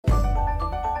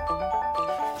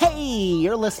Hey,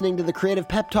 you're listening to the Creative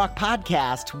Pep Talk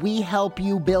podcast. We help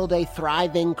you build a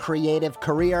thriving creative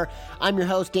career. I'm your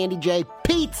host, Andy J.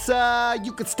 Pizza.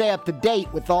 You could stay up to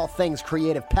date with all things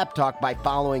Creative Pep Talk by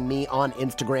following me on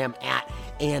Instagram at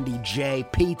Andy J.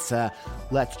 Pizza.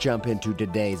 Let's jump into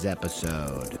today's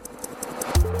episode.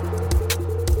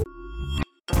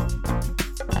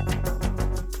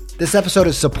 This episode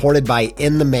is supported by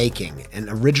In the Making, an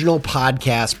original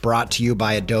podcast brought to you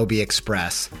by Adobe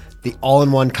Express, the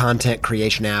all-in-one content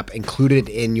creation app included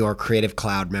in your Creative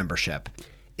Cloud membership.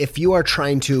 If you are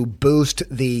trying to boost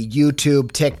the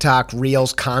YouTube, TikTok,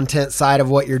 Reels content side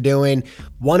of what you're doing,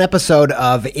 one episode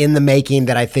of In the Making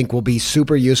that I think will be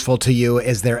super useful to you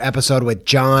is their episode with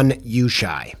John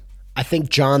Ushai. I think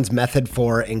John's method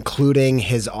for including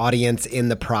his audience in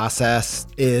the process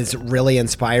is really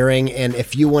inspiring. And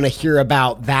if you want to hear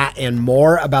about that and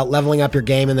more about leveling up your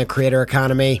game in the creator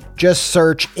economy, just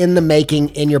search In the Making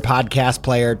in your podcast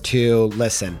player to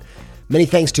listen. Many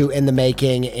thanks to In the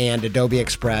Making and Adobe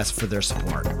Express for their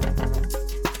support.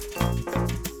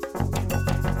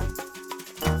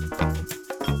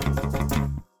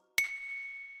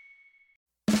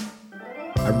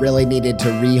 I really needed to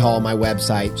rehaul my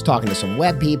website. I was talking to some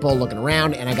web people, looking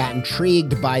around, and I got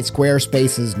intrigued by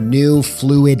Squarespace's new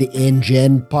Fluid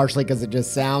engine, partially because it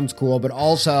just sounds cool, but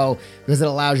also because it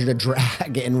allows you to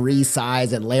drag and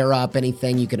resize and layer up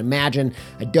anything you can imagine.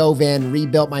 I dove in,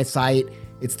 rebuilt my site.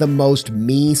 It's the most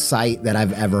me site that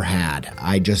I've ever had.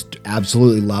 I just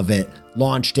absolutely love it.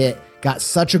 Launched it. Got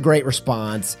such a great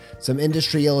response. Some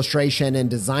industry illustration and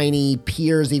designy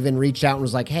peers even reached out and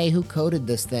was like, hey, who coded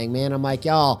this thing, man? I'm like,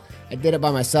 y'all, I did it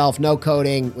by myself. No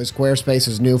coding with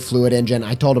Squarespace's new Fluid engine.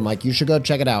 I told him, like, you should go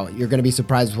check it out. You're going to be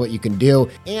surprised with what you can do.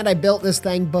 And I built this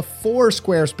thing before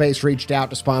Squarespace reached out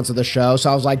to sponsor the show.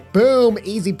 So I was like, boom,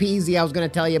 easy peasy. I was going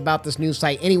to tell you about this new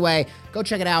site anyway. Go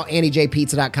check it out,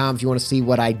 andyjpizza.com, if you want to see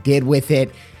what I did with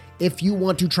it. If you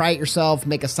want to try it yourself,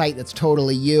 make a site that's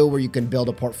totally you, where you can build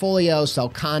a portfolio, sell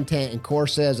content and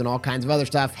courses and all kinds of other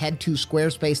stuff, head to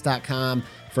squarespace.com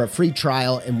for a free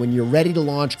trial. And when you're ready to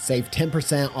launch, save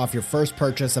 10% off your first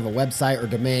purchase of a website or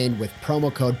domain with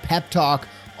promo code PEPTALK,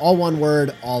 all one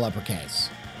word, all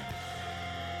uppercase.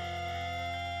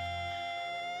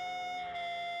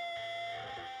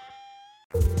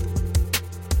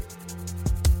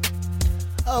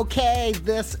 Okay,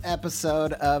 this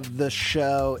episode of the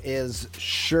show is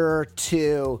sure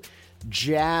to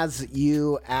jazz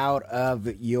you out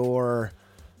of your...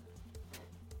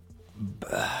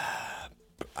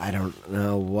 I don't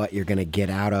know what you're going to get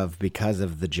out of because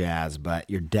of the jazz, but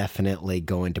you're definitely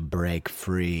going to break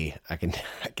free. I can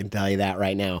tell you that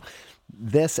right now.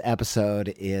 This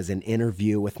episode is an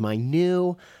interview with my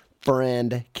new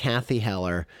friend, Cathy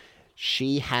Heller.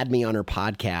 She had me on her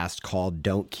podcast called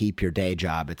Don't Keep Your Day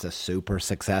Job. It's a super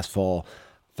successful,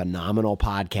 phenomenal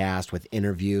podcast with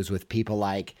interviews with people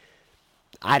like,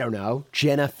 I don't know,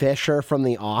 Jenna Fisher from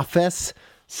The Office,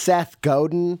 Seth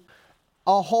Godin,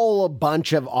 a whole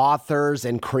bunch of authors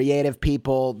and creative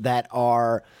people that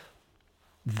are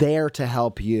there to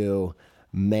help you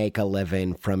make a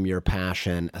living from your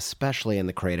passion, especially in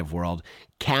the creative world.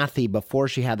 Cathy, before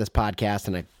she had this podcast,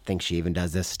 and I think she even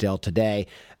does this still today,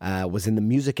 was in the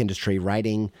music industry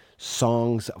writing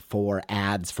songs for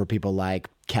ads for people like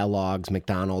Kellogg's,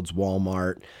 McDonald's,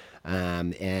 Walmart,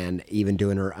 and even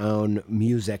doing her own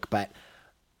music. But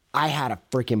I had a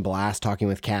freaking blast talking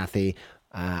with Cathy.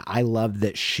 I love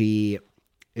that she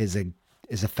is a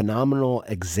phenomenal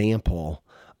example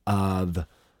of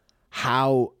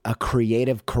how a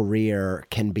creative career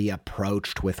can be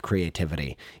approached with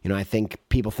creativity. You know, I think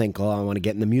people think, oh, I want to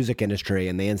get in the music industry,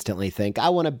 and they instantly think, I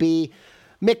want to be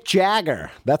Mick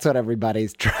Jagger. That's what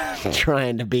everybody's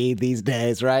trying to be these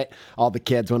days, right? All the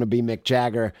kids want to be Mick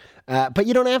Jagger. But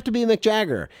you don't have to be Mick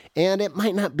Jagger, and it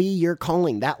might not be your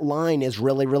calling. That line is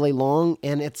really, really long,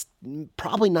 and it's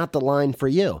probably not the line for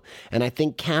you. And I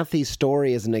think Cathy's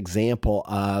story is an example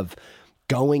of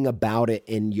going about it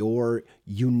in your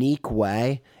unique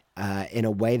way, in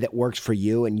a way that works for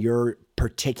you and your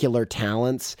particular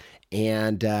talents.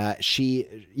 And she's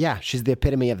the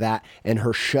epitome of that. And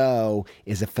her show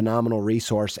is a phenomenal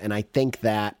resource. And I think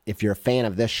that if you're a fan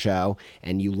of this show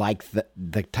and you like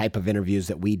the type of interviews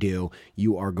that we do,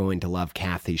 you are going to love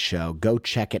Cathy's show. Go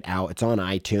check it out. It's on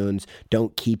iTunes.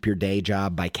 Don't Keep Your Day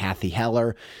Job by Cathy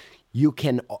Heller. You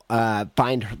can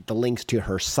find the links to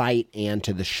her site and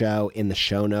to the show in the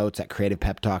show notes at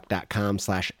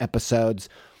creativepeptalk.com/episodes.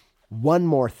 One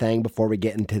more thing before we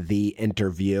get into the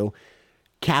interview.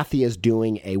 Cathy is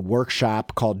doing a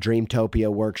workshop called Dreamtopia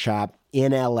Workshop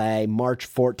in LA, March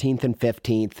 14th and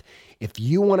 15th. If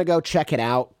you want to go check it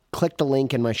out, click the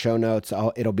link in my show notes.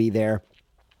 It'll be there.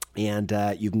 And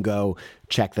you can go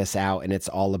check this out. And it's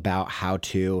all about how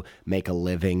to make a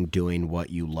living doing what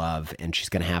you love. And she's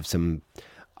going to have some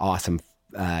awesome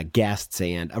guests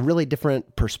and a really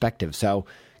different perspective. So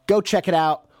go check it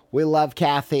out. We love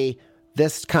Cathy.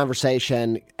 This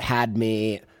conversation had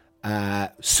me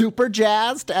super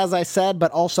jazzed, as I said,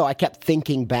 but also I kept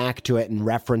thinking back to it and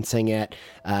referencing it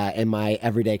in my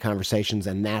everyday conversations.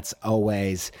 And that's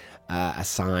always a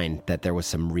sign that there was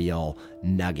some real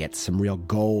nuggets, some real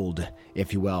gold,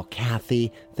 if you will.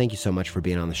 Cathy, thank you so much for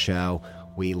being on the show.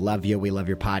 We love you. We love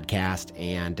your podcast.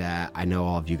 And I know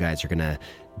all of you guys are going to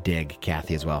dig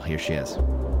Cathy as well. Here she is.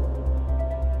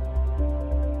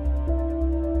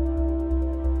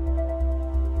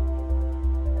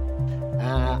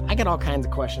 I got all kinds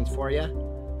of questions for you,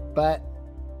 but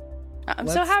I'm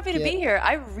so happy to be here.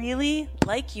 I really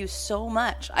like you so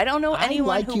much. I don't know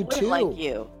anyone who wouldn't like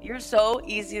you. You're so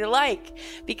easy to like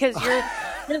because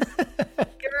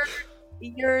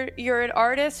you're an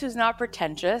artist who's not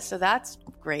pretentious, so that's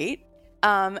great.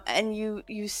 And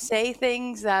you say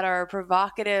things that are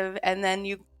provocative, and then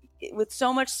you with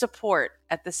so much support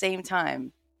at the same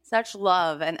time, such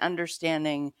love and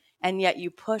understanding, and yet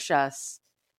you push us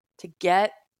to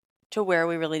get to where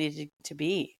we really need to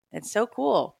be. It's so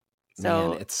cool.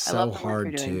 So man, it's so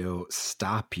hard to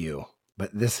stop you, but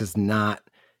this is not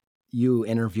you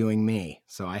interviewing me.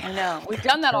 So I know we've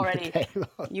done that already.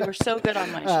 You were so good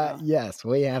on my show. Yes,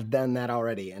 we have done that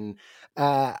already. And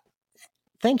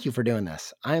thank you for doing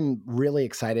this. I'm really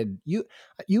excited.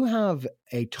 You have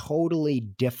a totally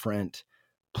different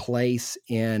place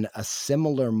in a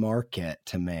similar market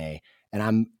to me. And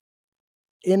I'm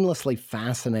endlessly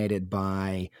fascinated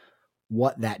by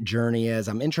what that journey is.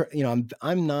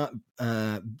 I'm not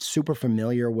super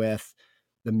familiar with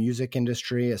the music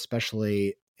industry,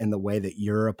 especially in the way that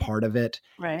you're a part of it.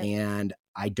 Right. And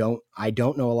I don't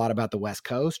know a lot about the West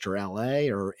Coast or LA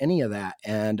or any of that.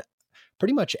 And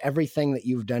pretty much everything that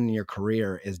you've done in your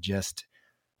career is just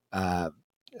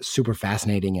super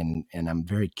fascinating. And I'm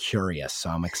very curious. So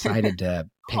I'm excited to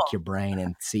pick your brain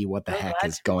and see what the heck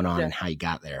is going on and how you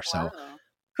got there. Wow. So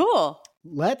cool.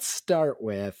 Let's start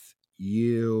with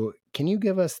you. Can you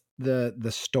give us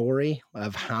the story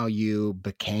of how you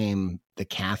became the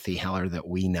Cathy Heller that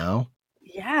we know?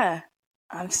 Yeah.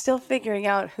 I'm still figuring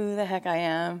out who the heck I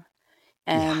am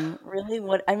and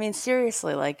really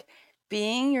seriously, like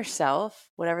being yourself,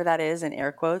 whatever that is in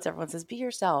air quotes, everyone says, be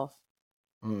yourself.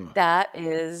 That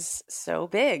is so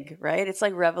big, right? It's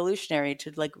like revolutionary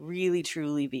to like really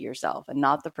truly be yourself and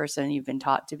not the person you've been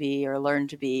taught to be or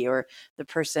learned to be, or the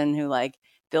person who like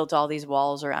built all these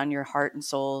walls around your heart and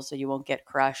soul so you won't get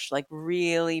crushed. Like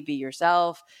really be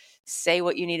yourself, say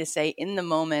what you need to say in the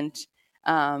moment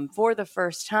for the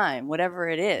first time, whatever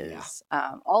it is,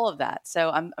 all of that.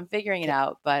 So I'm figuring it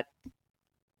out, but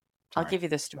I'll give you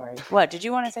the story. What, did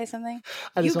you want to say something?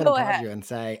 I just want to pause you and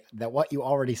say that what you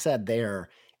already said there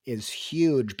is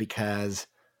huge, because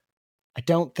I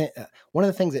don't think one of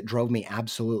the things that drove me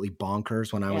absolutely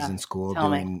bonkers when I was in school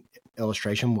doing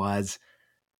illustration was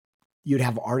you'd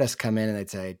have artists come in and they'd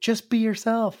say, just be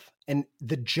yourself. And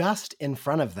the just in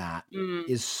front of that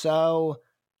is so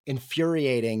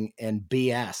infuriating and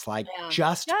BS. Like,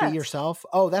 just be yourself.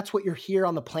 Oh, that's what you're here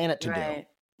on the planet to do.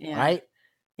 Yeah. Right?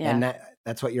 Yeah. And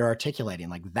that's what you're articulating.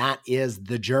 Like, that is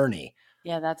the journey.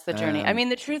 Yeah, that's the journey. I mean,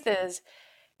 the truth is,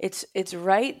 it's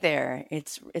right there.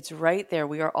 It's right there.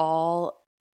 We are all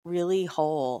really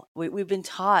whole. We've been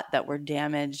taught that we're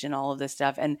damaged and all of this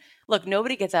stuff. And look,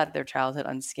 nobody gets out of their childhood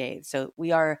unscathed. So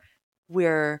we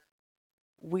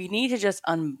need to just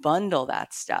unbundle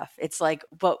that stuff. It's like,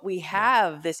 but we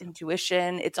have this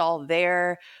intuition. It's all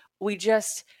there.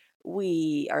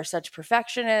 We are such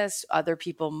perfectionists. Other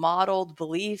people modeled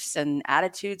beliefs and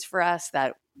attitudes for us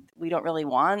that we don't really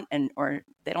want, or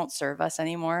they don't serve us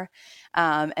anymore.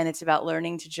 And it's about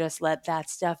learning to just let that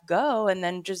stuff go, and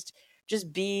then just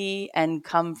be and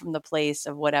come from the place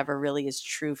of whatever really is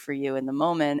true for you in the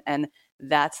moment. And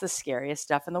that's the scariest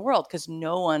stuff in the world, because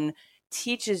no one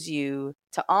teaches you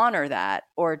to honor that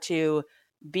or to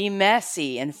be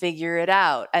messy and figure it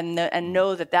out and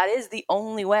know that is the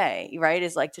only way, right?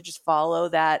 Is like to just follow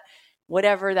that,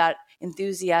 whatever that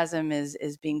enthusiasm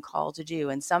is being called to do.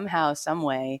 And somehow, some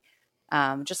way,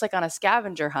 just like on a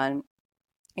scavenger hunt,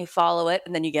 you follow it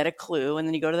and then you get a clue and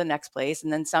then you go to the next place.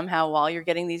 And then somehow, while you're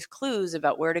getting these clues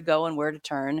about where to go and where to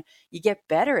turn, you get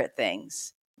better at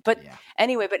things. But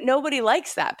anyway, but nobody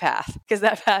likes that path, because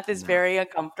that path is very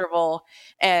uncomfortable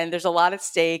and there's a lot at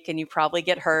stake and you probably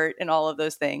get hurt and all of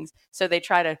those things. So they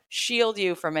try to shield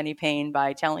you from any pain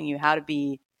by telling you how to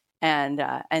be and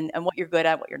what you're good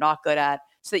at, what you're not good at,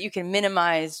 so that you can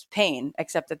minimize pain,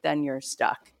 except that then you're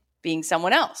stuck being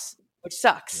someone else, which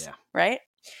sucks, Yeah. right? And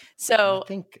I So,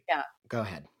 think, yeah. go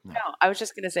ahead. No. No, I was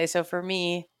just gonna say, so for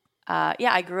me,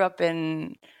 yeah, I grew up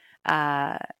in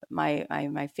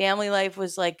my family life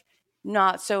was like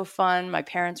not so fun. My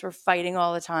parents were fighting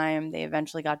all the time. They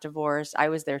eventually got divorced. I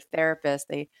was their therapist.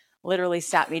 They literally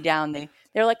sat me down.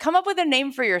 They're like, come up with a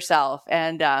name for yourself.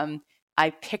 And I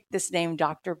picked this name,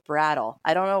 Dr. Brattle.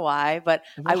 I don't know why, but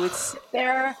I would sit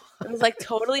there. It was like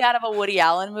totally out of a Woody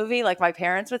Allen movie. Like my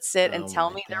parents would sit and Oh tell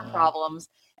my me their God. problems,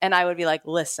 and I would be like,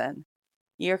 listen,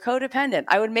 you're codependent.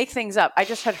 I would make things up. I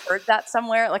just had heard that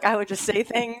somewhere. Like I would just say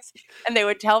things and they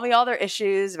would tell me all their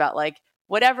issues about like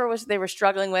whatever was they were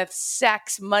struggling with,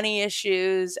 sex, money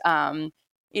issues,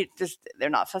 they're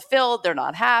not fulfilled, they're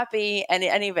not happy. And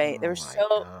anyway, they're Oh my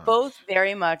so both gosh.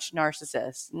 very much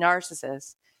narcissists,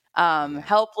 Yeah.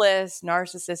 helpless,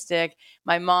 narcissistic.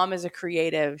 My mom is a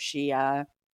creative. She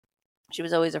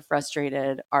was always a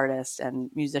frustrated artist and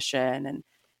musician, and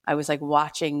I was like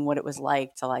watching what it was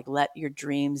like to like let your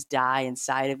dreams die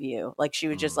inside of you. Like she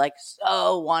was just Mm. like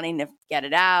so wanting to get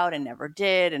it out and never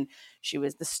did. And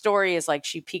the story is like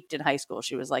she peaked in high school.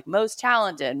 She was like most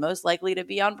talented, most likely to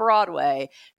be on Broadway,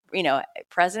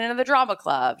 president of the drama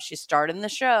club. She starred in the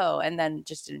show and then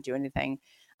just didn't do anything.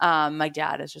 My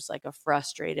dad is just like a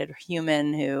frustrated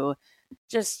human who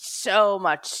just so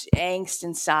much angst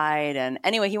inside. And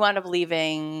anyway, he wound up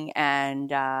leaving, and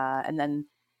then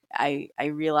I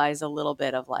realized a little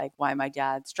bit of like why my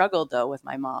dad struggled though with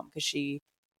my mom, because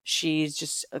she's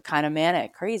just a kind of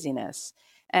manic craziness.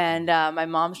 And my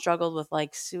mom struggled with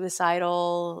like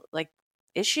suicidal like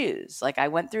issues. Like I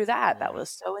went through that. That Yeah. was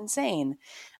so insane.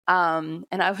 And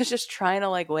I was just trying to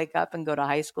like wake up and go to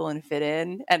high school and fit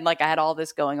in. And like I had all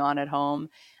this going on at home.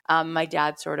 My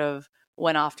dad sort of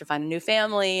went off to find a new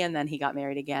family, and then he got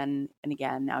married again and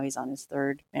again. Now he's on his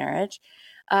third marriage.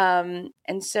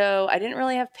 And so I didn't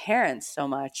really have parents so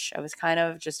much. I was kind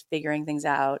of just figuring things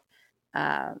out.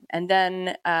 And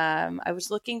then I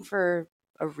was looking for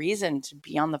a reason to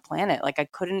be on the planet. Like I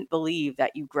couldn't believe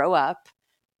that you grow up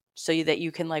so that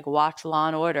you can like watch Law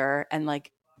and Order and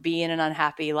like be in an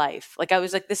unhappy life. Like I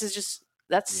was like, this is just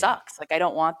that Yeah. sucks. Like I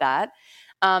don't want that.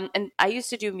 And I used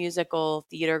to do musical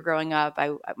theater growing up.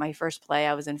 My first play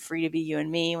I was in Free to Be You and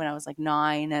Me when I was like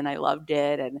 9, and I loved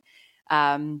it. And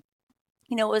um,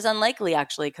 it was unlikely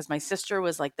actually because my sister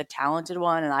was like the talented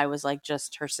one and I was like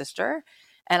just her sister.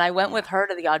 And I went Yeah. with her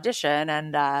to the audition,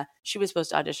 and she was supposed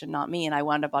to audition, not me. And I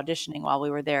wound up auditioning while we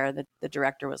were there. The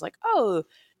director was like, "Oh,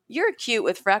 you're cute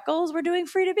with freckles. We're doing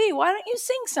Free to Be. Why don't you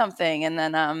sing something?" And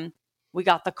then we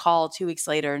got the call 2 weeks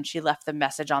later, and she left the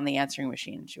message on the answering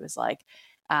machine. She was like,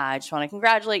 "I just want to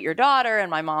congratulate your daughter." And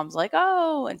my mom's like,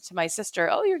 "Oh," and to my sister,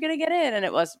 "Oh, you're gonna get in." And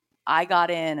it was I got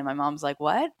in, and my mom's like,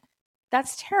 "What?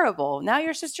 That's terrible. Now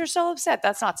your sister's so upset.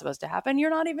 That's not supposed to happen. You're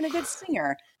not even a good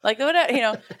singer." Like, what.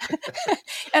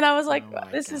 And I was like, Oh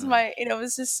my this is gosh.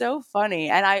 this is so funny.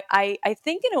 And I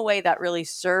think in a way that really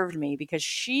served me because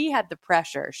she had the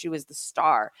pressure. She was the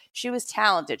star. She was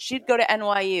talented. She'd go to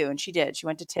NYU, and she did. She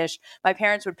went to Tisch. My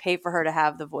parents would pay for her to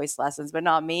have the voice lessons, but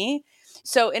not me.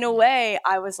 So in a Yeah. way,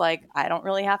 I was like, I don't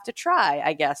really have to try,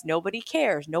 I guess. Nobody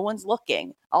cares. No one's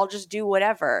looking. I'll just do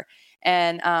whatever.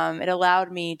 And it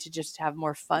allowed me to just have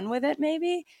more fun with it,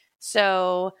 maybe.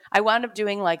 So I wound up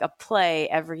doing like a play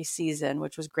every season,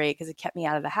 which was great because it kept me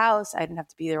out of the house. I didn't have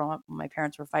to be there when my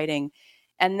parents were fighting.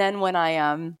 And then when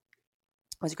I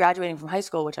was graduating from high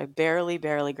school, which I barely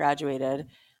graduated,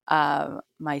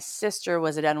 my sister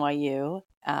was at NYU,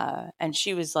 and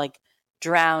she was like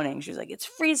drowning. She was like, "It's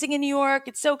freezing in New York.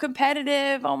 It's so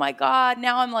competitive. Oh my God.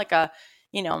 Now I'm like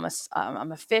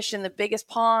I'm a fish in the biggest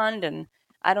pond, and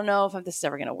I don't know if this is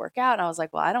ever going to work out." And I was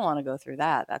like, well, I don't want to go through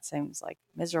that. That seems like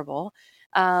miserable.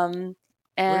 Um,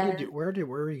 and Where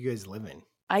were you guys living?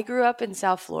 I grew up in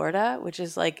South Florida, which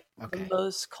is like the Okay.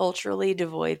 most culturally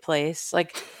devoid place.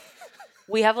 Like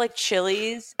we have like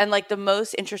Chili's, and like the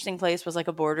most interesting place was like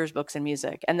a Borders Books and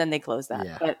Music, and then they closed that.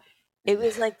 Yeah. But it Yeah.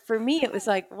 was like for me, it was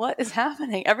like, what is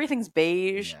happening? Everything's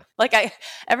beige. Yeah. Like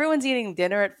everyone's eating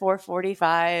dinner at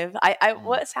 4:45. Mm.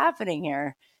 What's happening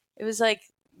here? It was like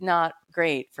not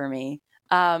great for me.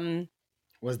 Um,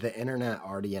 Was the internet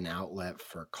already an outlet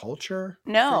for culture for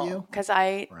no, you? because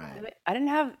Right. I didn't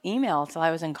have email till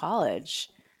I was in college.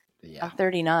 I'm Yeah.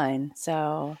 39,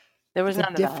 so there was It's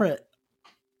a none of that. different,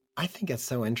 I think it's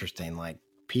so interesting. Like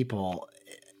people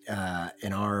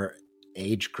in our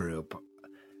age group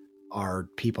are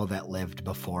people that lived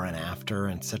before and after,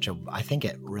 and I think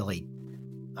it really,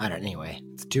 I don't, anyway,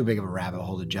 it's too big of a rabbit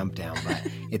hole to jump down, but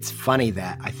it's funny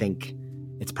that I think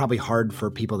it's probably hard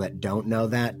for people that don't know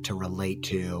that to relate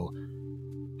to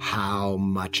how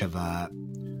much of a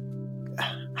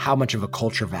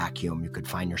culture vacuum you could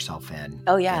find yourself in.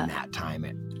 Oh, yeah. In that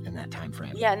time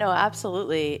frame. Yeah, no,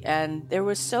 absolutely. And there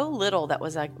was so little that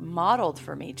was like modeled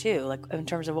for me too, like in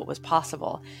terms of what was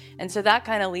possible. And so that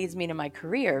kind of leads me to my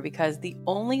career, because the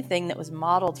only thing that was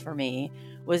modeled for me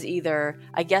was either,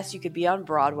 I guess you could be on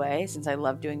Broadway, since I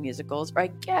love doing musicals, or I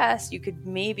guess you could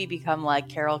maybe become like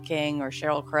Carole King or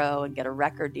Sheryl Crow and get a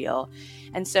record deal.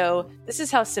 And so this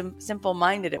is how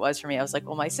simple-minded it was for me. I was like,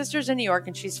 well, my sister's in New York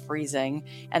and she's freezing,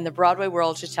 and the Broadway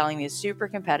world, she's telling me, is super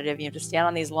competitive. You have to stand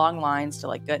on these long lines to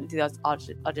like get into those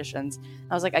auditions.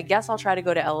 I was like, I guess I'll try to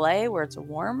go to LA where it's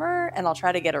warmer, and I'll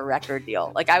try to get a record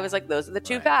deal. Like, I was like, those are the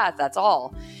two paths. That's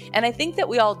all. And I think that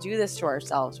we all do this to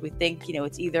ourselves. We think,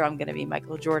 it's either I'm going to be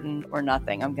Michael Jordan or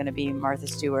nothing. I'm going to be Martha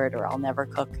Stewart, or I'll never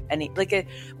cook any. Like,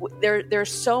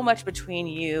 there's so much between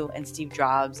you and Steve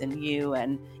Jobs and you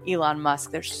and Elon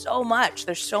Musk. There's so much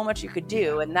you could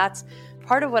do. And that's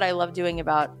part of what I love doing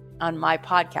on my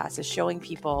podcast, is showing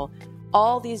people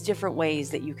all these different ways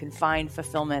that you can find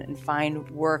fulfillment and find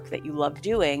work that you love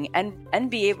doing, and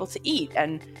be able to eat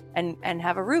and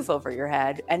have a roof over your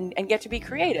head and get to be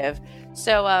creative.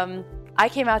 So I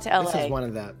came out to LA. This is one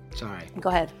of the, sorry. Go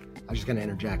ahead. I was just going to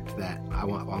interject that I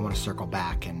want to circle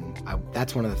back, and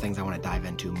that's one of the things I want to dive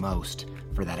into most,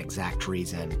 for that exact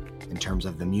reason, in terms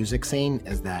of the music scene,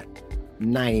 is that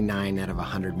 99 out of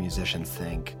 100 musicians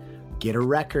think, get a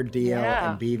record deal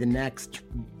and be the next,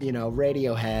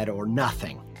 Radiohead or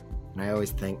nothing. And I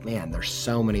always think, man, there's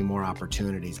so many more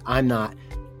opportunities. I'm not,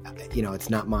 it's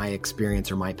not my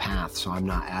experience or my path, so I'm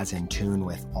not as in tune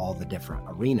with all the different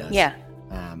arenas. Yeah.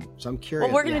 So I'm curious.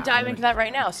 Well, we're going to dive into that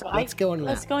right now. So let's go into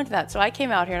that. So I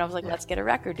came out here and I was like, let's get a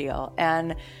record deal.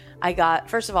 And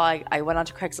first of all, I went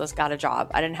onto Craigslist, got a job.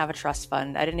 I didn't have a trust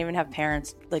fund. I didn't even have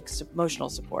parents, like emotional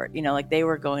support, like they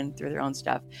were going through their own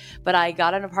stuff. But I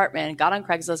got an apartment, got on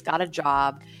Craigslist, got a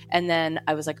job. And then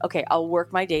I was like, okay, I'll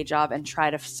work my day job and try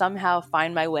to somehow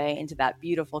find my way into that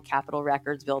beautiful Capitol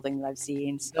Records building that I've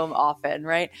seen so often.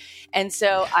 Right. And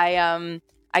so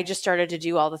I just started to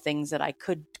do all the things that I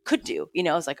could do.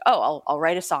 I was like, oh, I'll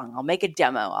write a song. I'll make a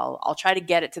demo. I'll try to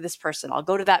get it to this person. I'll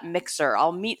go to that mixer.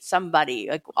 I'll meet somebody,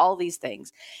 like all these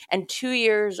things. And 2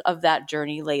 years of that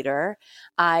journey later,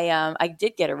 I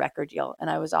did get a record deal, and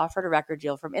I was offered a record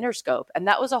deal from Interscope. And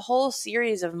that was a whole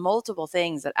series of multiple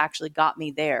things that actually got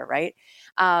me there. Right.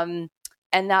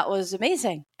 And that was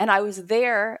amazing. And I was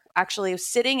there actually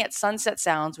sitting at Sunset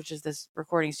Sounds, which is this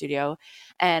recording studio.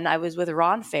 And I was with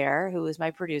Ron Fair, who was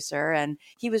my producer, and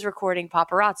he was recording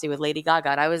Paparazzi with Lady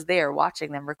Gaga. And I was there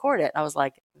watching them record it. And I was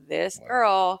like, this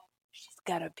girl, she's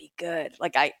gotta be good.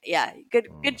 Like,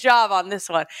 good job on this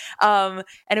one. And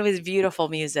it was beautiful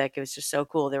music. It was just so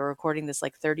cool. They were recording this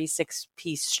like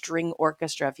 36-piece string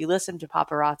orchestra. If you listen to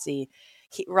Paparazzi,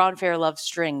 Ron Fair loves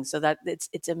strings, so that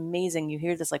it's amazing. You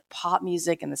hear this like pop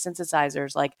music and the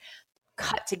synthesizers like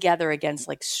cut together against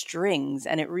like strings,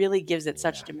 and it really gives it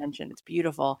such dimension. It's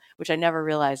beautiful, which I never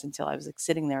realized until I was like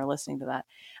sitting there listening to that.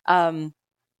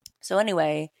 So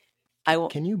anyway,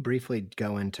 can you briefly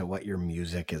go into what your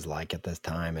music is like at this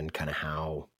time, and kind of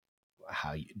how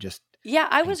you just... Yeah,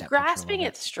 I was grasping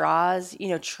at straws,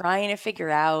 trying to figure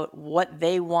out what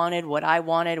they wanted, what I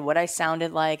wanted, what I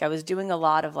sounded like. I was doing a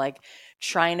lot of like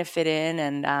trying to fit in,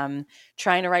 and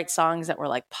trying to write songs that were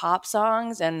like pop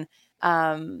songs. And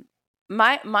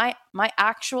my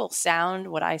actual sound,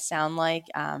 what I sound like,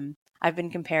 I've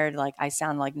been compared, like I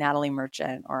sound like Natalie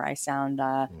Merchant, or I sound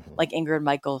like Ingrid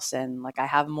Michaelson. Like I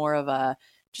have more of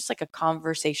just like a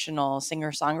conversational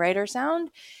singer-songwriter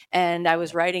sound. And I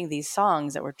was writing these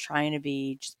songs that were trying to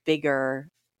be just bigger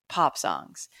pop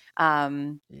songs.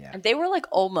 And they were like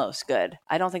almost good.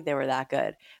 I don't think they were that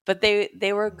good, but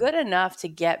they were good enough to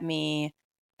get me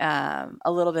a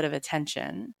little bit of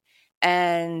attention.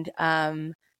 And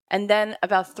then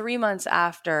about 3 months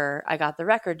after I got the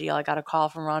record deal, I got a call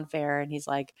from Ron Fair, and he's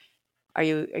like, are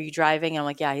you driving? I'm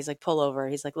like, yeah. He's like, pull over.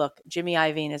 He's like, look, Jimmy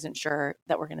Iovine isn't sure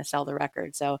that we're going to sell the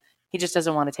record, so he just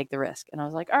doesn't want to take the risk. And I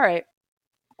was like, all right,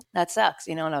 that sucks,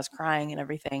 and I was crying and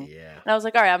everything. Yeah. And I was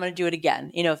like, all right, I'm going to do it again.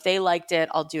 If they liked it,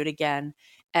 I'll do it again.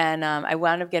 And I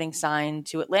wound up getting signed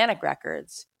to Atlantic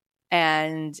Records,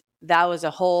 and that was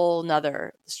a whole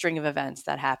nother string of events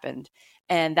that happened.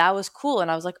 And that was cool. And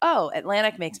I was like, oh,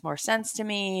 Atlantic makes more sense to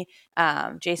me.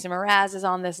 Jason Mraz is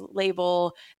on this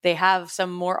label. They have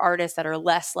some more artists that are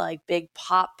less like big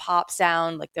pop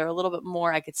sound. Like they're a little bit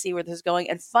more, I could see where this is going.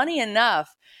 And funny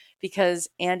enough, because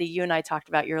Andy, you and I talked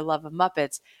about your love of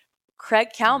Muppets, Craig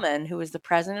Kalman, who was the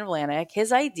president of Atlantic,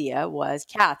 his idea was,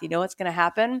 Kath, you know what's going to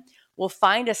happen? we'll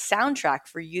find a soundtrack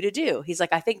for you to do. He's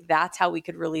like, I think that's how we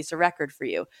could release a record for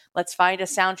you. Let's find a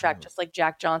soundtrack, just like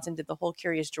Jack Johnson did the whole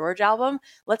Curious George album.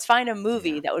 Let's find a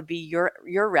movie that would be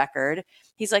your record.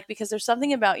 He's like, because there's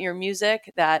something about your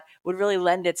music that would really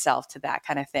lend itself to that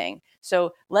kind of thing.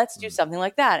 So let's do something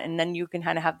like that. And then you can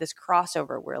kind of have this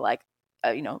crossover where like,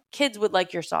 kids would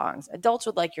like your songs, adults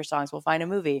would like your songs. We'll find a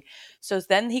movie. So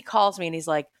then he calls me and he's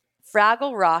like,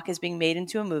 Fraggle Rock is being made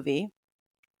into a movie.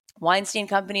 Weinstein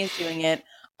Company is doing it.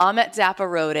 Ahmet Zappa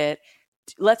wrote it.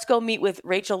 Let's go meet with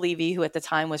Rachel Levy, who at the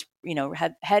time was,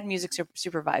 head music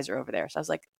supervisor over there. So I was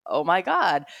like, oh my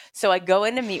God. So I go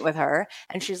in to meet with her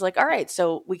and she's like, all right,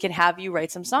 so we can have you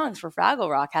write some songs for Fraggle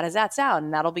Rock. How does that sound?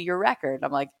 And that'll be your record.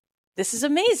 I'm like, this is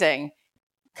amazing.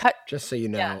 Just so you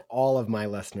know, all of my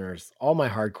listeners, all my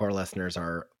hardcore listeners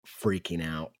are freaking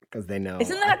out because they know.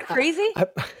 Isn't that crazy?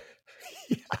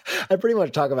 I pretty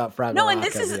much talk about Fraggle No, Rock. and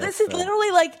this is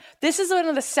literally like, this is one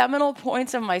of the seminal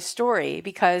points of my story,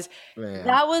 because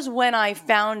that was when I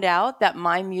found out that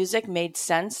my music made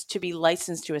sense to be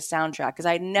licensed to a soundtrack, because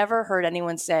I'd never heard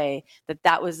anyone say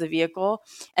that was the vehicle.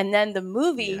 And then the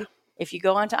movie, if you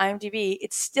go onto IMDb,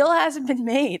 it still hasn't been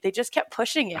made. They just kept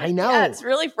pushing it. I know. Yeah, it's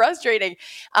really frustrating.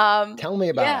 Tell me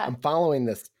about it. I'm following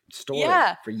this story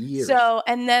for years. So,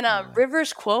 and then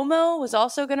Rivers Cuomo was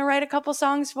also going to write a couple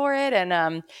songs for it,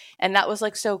 and that was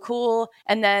like so cool.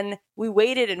 And then we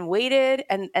waited and waited,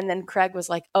 and then Craig was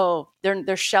like, "Oh,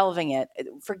 they're shelving it.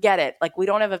 Forget it. Like, we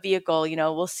don't have a vehicle.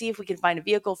 We'll see if we can find a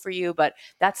vehicle for you, but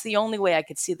that's the only way I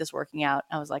could see this working out."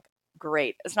 I was like,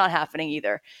 "Great, it's not happening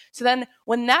either." So then,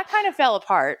 when that kind of fell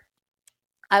apart,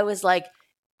 I was like,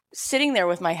 sitting there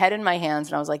with my head in my hands,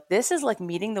 and I was like, this is like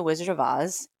meeting the Wizard of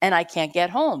Oz and I can't get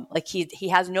home. Like he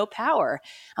has no power.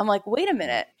 I'm like, wait a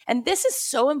minute. And this is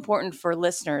so important for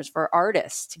listeners, for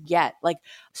artists to get. Like,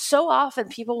 so often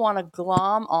people want to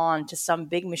glom on to some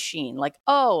big machine. Like,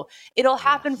 oh, it'll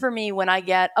happen for me when I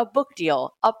get a book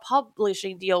deal, a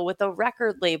publishing deal with a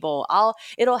record label.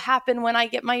 It'll happen when I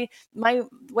get my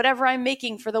whatever I'm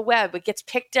making for the web, it gets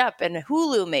picked up and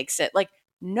Hulu makes it. Like,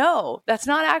 no, that's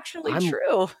not actually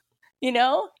true.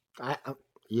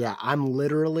 I'm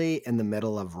literally in the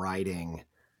middle of writing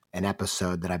an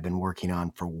episode that I've been working on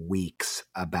for weeks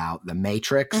about the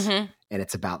Matrix, and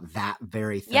it's about that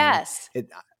very thing. Yes.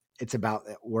 It's about,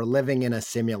 we're living in a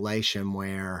simulation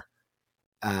where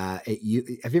have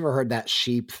you ever heard that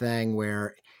sheep thing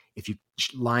where if you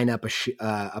line up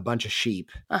a bunch of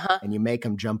sheep and you make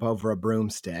them jump over a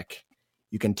broomstick,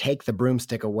 you can take the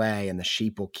broomstick away and the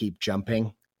sheep will keep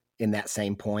jumping in that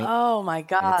same point. Oh my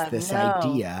God. And it's this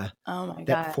idea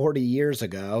that 40 years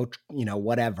ago,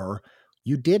 whatever,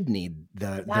 you did need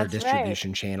their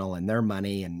distribution channel and their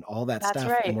money and all that stuff.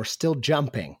 Right. And we're still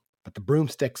jumping, but the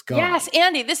broomstick's gone. Yes,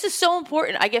 Andy, this is so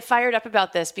important. I get fired up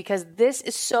about this because this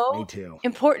is so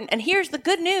important. And here's the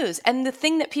good news and the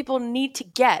thing that people need to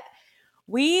get.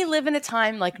 We live in a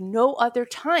time like no other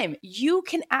time. You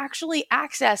can actually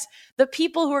access the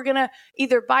people who are going to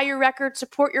either buy your record,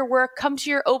 support your work, come to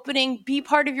your opening, be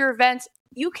part of your events.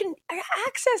 You can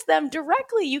access them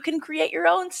directly. You can create your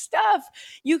own stuff.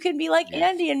 You can be like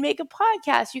Andy and make a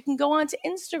podcast. You can go onto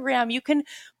Instagram. You can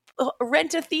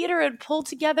rent a theater and pull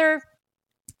together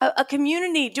a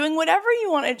community, doing whatever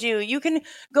you want to do. You can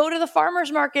go to the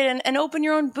farmer's market and open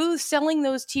your own booth selling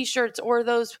those t-shirts or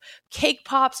those cake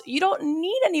pops. You don't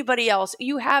need anybody else.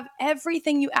 You have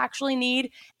everything you actually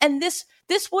need. And this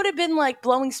would have been like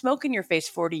blowing smoke in your face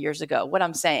 40 years ago, what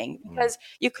I'm saying, because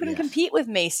you couldn't compete with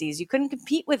Macy's. You couldn't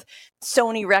compete with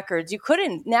Sony Records. You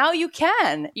couldn't. Now you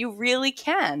can. You really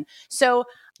can. So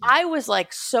I was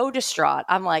like so distraught.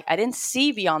 I'm like, I didn't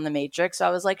see beyond the Matrix. So I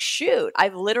was like, shoot,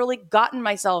 I've literally gotten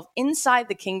myself inside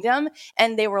the kingdom.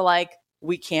 And they were like,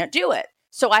 we can't do it.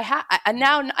 So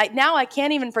now I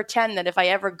can't even pretend that if I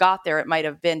ever got there, it might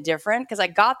have been different, because I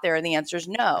got there and the answer is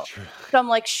no. So I'm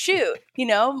like, shoot,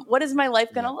 what is my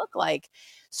life going to look like?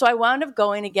 So I wound up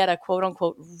going to get a quote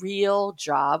unquote real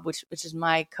job, which is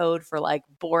my code for like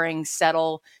boring,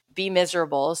 settle, be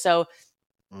miserable. So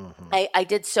I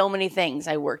did so many things.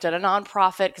 I worked at a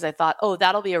nonprofit because I thought, oh,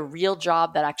 that'll be a real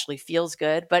job that actually feels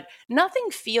good. But nothing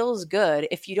feels good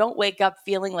if you don't wake up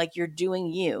feeling like you're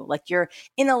doing you, like you're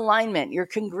in alignment, you're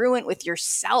congruent with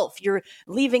yourself, you're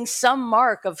leaving some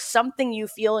mark of something you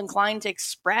feel inclined to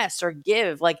express or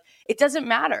give. Like, it doesn't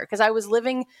matter, because I was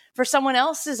living for someone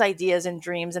else's ideas and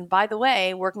dreams. And by the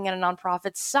way, working at a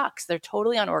nonprofit sucks. They're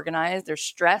totally unorganized. They're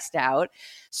stressed out.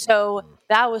 So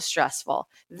that was stressful.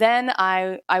 Then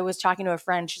I was talking to a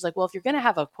friend. She's like, well, if you're going to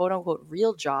have a quote unquote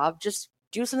real job, just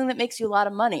do something that makes you a lot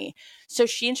of money. So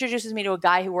she introduces me to a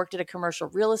guy who worked at a commercial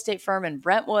real estate firm in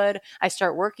Brentwood. I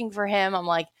start working for him. I'm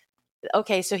like,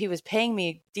 okay, so he was paying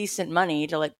me decent money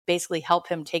to like basically help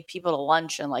him take people to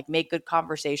lunch and like make good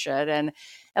conversation. And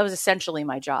that was essentially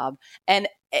my job. And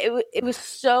it was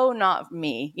so not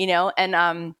me, you know?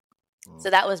 And,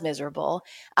 so that was miserable.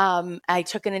 I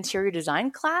took an interior design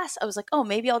class. I was like, oh,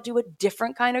 maybe I'll do a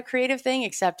different kind of creative thing,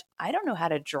 except I don't know how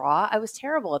to draw. I was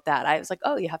terrible at that. I was like,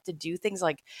 oh, you have to do things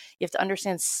like you have to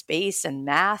understand space and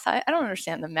math. I don't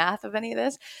understand the math of any of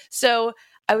this. So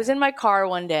I was in my car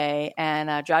one day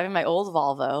and driving my old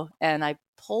Volvo, and I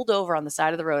pulled over on the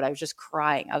side of the road. I was just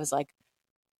crying. I was like,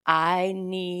 I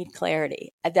need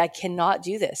clarity. I cannot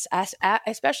do this,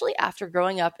 especially after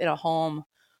growing up in a home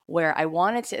where I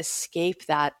wanted to escape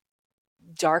that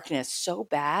darkness so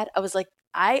bad. I was like,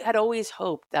 I had always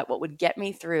hoped that what would get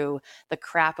me through the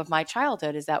crap of my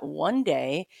childhood is that one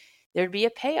day there'd be a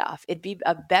payoff. It'd be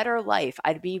a better life.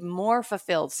 I'd be more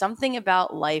fulfilled. Something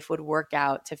about life would work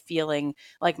out to feeling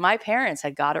like my parents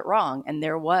had got it wrong. And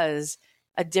there was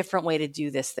a different way to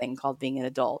do this thing called being an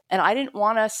adult. And I didn't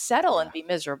want to settle and be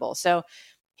miserable. So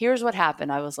here's what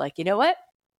happened. I was like, you know what?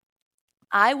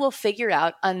 I will figure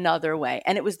out another way.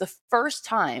 And it was the first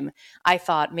time I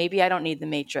thought, maybe I don't need the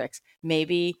matrix.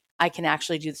 Maybe I can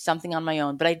actually do something on my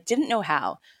own, but I didn't know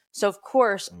how. So, of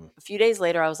course, a few days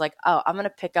later, I was like, oh, I'm going to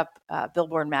pick up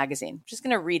Billboard magazine. I'm just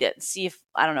going to read it and see if,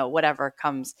 I don't know, whatever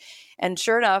comes. And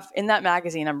sure enough, in that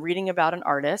magazine, I'm reading about an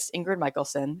artist, Ingrid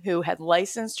Michaelson, who had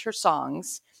licensed her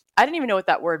songs. I didn't even know what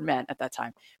that word meant at that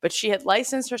time, but she had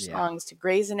licensed her songs to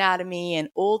Grey's Anatomy, and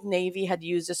Old Navy had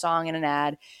used a song in an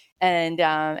ad. And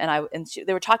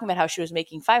they were talking about how she was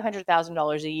making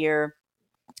 $500,000 a year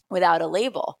without a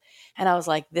label. And I was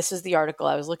like, this is the article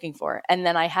I was looking for. And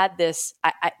then I had this,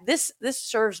 this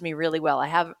serves me really well. I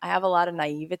have a lot of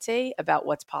naivety about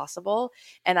what's possible.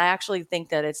 And I actually think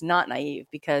that it's not naive,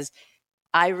 because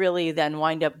I really then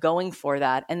wind up going for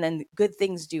that. And then good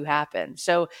things do happen.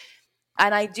 So,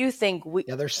 and I do think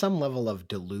there's some level of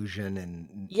delusion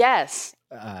and yes.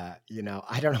 I don't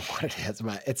know what it is,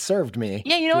 but it served me.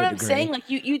 Yeah, you know what I'm saying? Like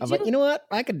you do. Like, you know what?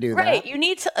 I could do right. that. You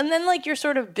need to, and then like you're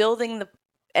sort of building the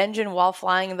engine while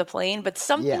flying the plane, but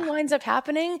something winds up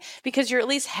happening because you're at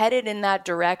least headed in that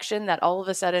direction that all of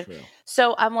a sudden. True.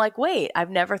 So I'm like, wait, I've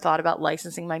never thought about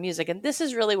licensing my music. And this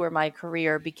is really where my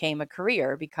career became a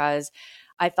career, because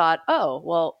I thought, oh,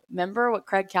 well, remember what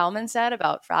Craig Kalman said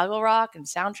about Fraggle Rock and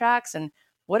soundtracks? And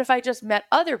what if I just met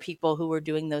other people who were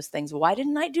doing those things? Why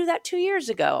didn't I do that 2 years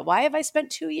ago? Why have I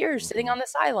spent 2 years sitting on the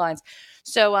sidelines?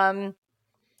 So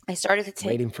I started to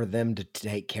waiting for them to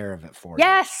take care of it for you.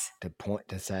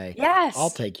 To say, yes, I'll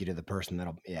take you to the person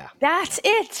that'll, That's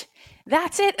it.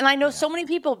 And I know so many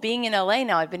people being in LA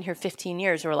now, I've been here 15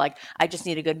 years, who are like, I just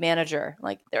need a good manager.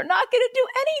 Like, they're not going to do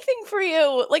anything for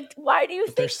you. Like, why do you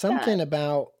think there's something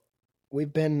about,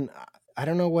 I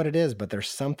don't know what it is, but there's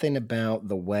something about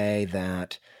the way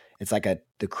that it's like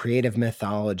the creative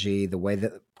mythology, the way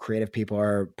that creative people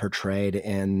are portrayed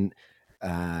in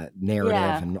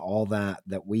narrative and all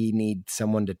that we need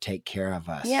someone to take care of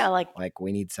us. Yeah, like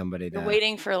we need somebody to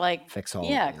waiting for fix all.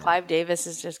 Yeah, Clive Davis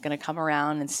is just going to come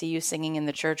around and see you singing in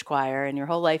the church choir, and your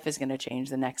whole life is going to change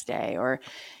the next day. Or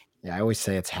I always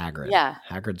say it's Hagrid. Yeah.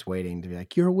 Hagrid's waiting to be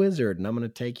like, you're a wizard, and I'm going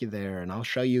to take you there, and I'll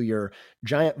show you your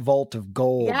giant vault of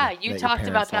gold. Yeah, you talked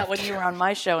about that when you were on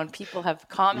my show, and people have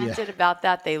commented about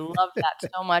that. They love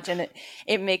that so much, and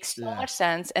it makes so much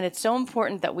sense. And it's so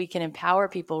important that we can empower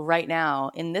people right now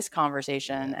in this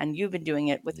conversation, and you've been doing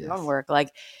it with your own work.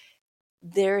 Like,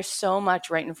 there's so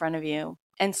much right in front of you.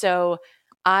 And so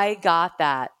I got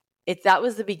that. That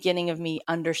was the beginning of me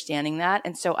understanding that.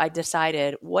 And so I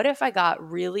decided, what if I got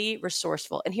really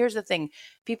resourceful? And here's the thing.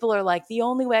 People are like, the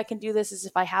only way I can do this is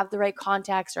if I have the right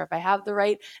contacts or if I have the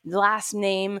right last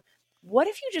name. What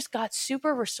if you just got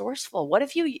super resourceful? What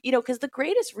if because the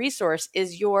greatest resource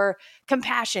is your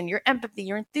compassion, your empathy,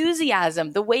 your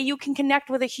enthusiasm, the way you can connect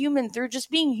with a human through just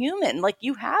being human. Like,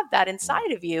 you have that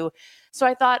inside of you. So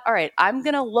I thought, all right, I'm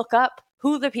going to look up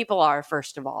who the people are,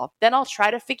 first of all. Then I'll try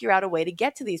to figure out a way to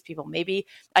get to these people. Maybe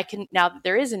I can, now that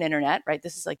there is an internet, right?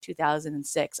 This is like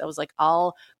 2006. I was like,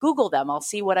 I'll Google them. I'll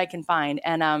see what I can find.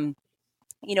 And,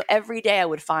 every day I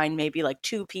would find maybe like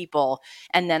 2 people,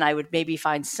 and then I would maybe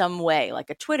find some way, like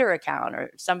a Twitter account,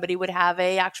 or somebody would have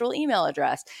a actual email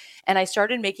address. And I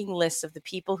started making lists of the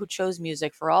people who chose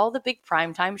music for all the big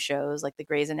primetime shows, like the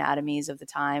Grey's Anatomies of the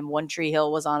time. One Tree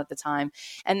Hill was on at the time.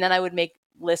 And then I would make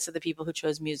lists of the people who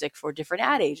chose music for different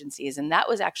ad agencies. And that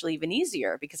was actually even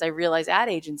easier, because I realized ad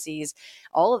agencies,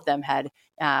 all of them had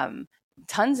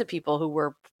tons of people who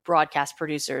were broadcast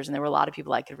producers, and there were a lot of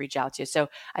people I could reach out to. So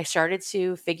I started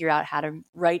to figure out how to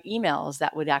write emails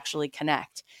that would actually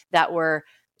connect, that were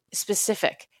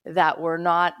specific, that were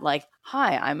not like,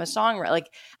 hi, I'm a songwriter.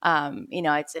 Like,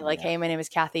 I'd say like, Yeah. hey, my name is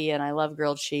Cathy and I love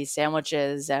grilled cheese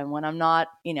sandwiches. And when I'm not,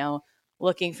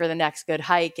 looking for the next good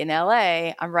hike in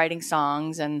LA, I'm writing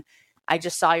songs. And I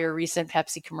just saw your recent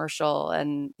Pepsi commercial,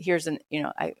 and here's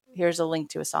here's a link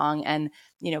to a song. And,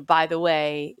 by the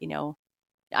way,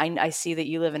 I see that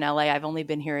you live in LA. I've only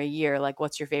been here a year. Like,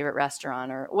 what's your favorite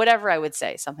restaurant, or whatever I would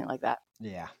say, something like that.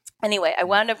 Yeah. Anyway, I Yeah.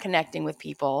 wound up connecting with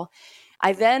people.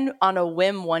 I then, on a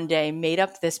whim one day, made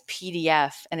up this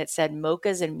PDF, and it said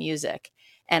mochas and music.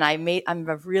 And I'm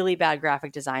a really bad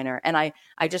graphic designer. And I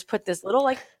just put this little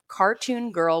like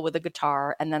cartoon girl with a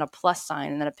guitar and then a plus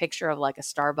sign and then a picture of like a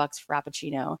Starbucks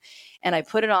Frappuccino. And I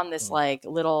put it on this like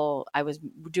little, I was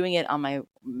doing it on my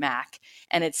Mac,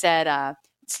 and it said,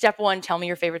 step 1, tell me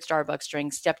your favorite Starbucks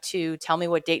drink. Step 2, tell me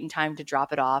what date and time to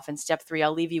drop it off. And step 3,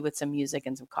 I'll leave you with some music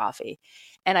and some coffee.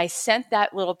 And I sent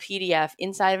that little PDF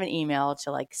inside of an email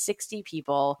to like 60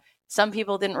 people. Some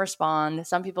people didn't respond.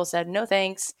 Some people said, no,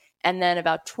 thanks. And then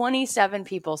about 27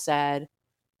 people said,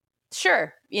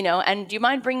 sure, and do you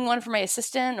mind bringing one for my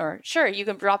assistant? Or sure, you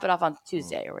can drop it off on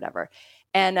Tuesday or whatever.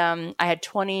 And I had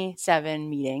 27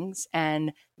 meetings.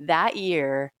 And that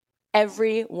year,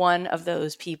 every one of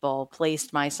those people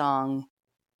placed my song.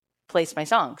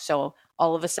 So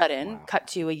all of a sudden, Wow. cut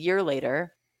to a year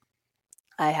later,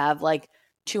 I have like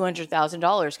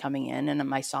 $200,000 coming in, and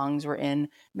my songs were in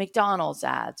McDonald's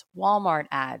ads, Walmart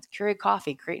ads, Keurig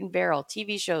Coffee, Crate and Barrel,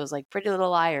 TV shows like Pretty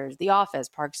Little Liars, The Office,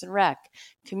 Parks and Rec,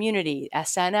 Community,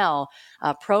 SNL,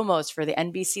 promos for the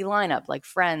NBC lineup like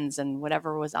Friends and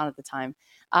whatever was on at the time.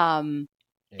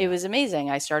 It Yeah. was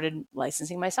amazing. I started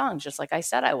licensing my songs just like I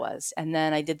said I was. And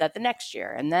then I did that the next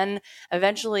year. And then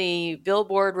eventually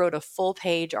Billboard wrote a full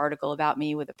page article about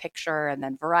me with a picture. And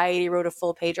then Variety wrote a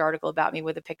full page article about me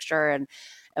with a picture. And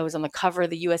I was on the cover of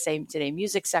the USA Today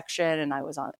music section. And I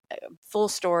was on a full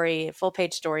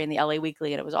page story in the LA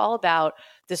Weekly. And it was all about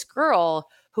this girl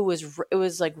who it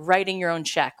was like writing your own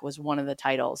check was one of the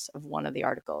titles of one of the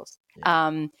articles.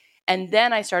 Yeah. And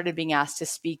then I started being asked to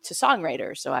speak to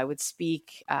songwriters. So I would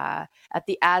speak at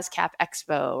the ASCAP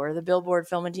Expo or the Billboard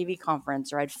Film and TV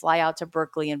Conference, or I'd fly out to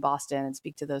Berkeley and Boston and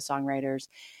speak to those songwriters.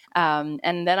 And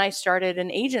then I started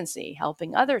an agency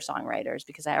helping other songwriters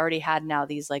because I already had now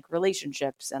these like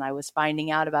relationships, and I was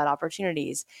finding out about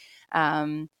opportunities.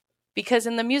 Because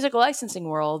in the music licensing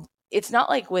world, it's not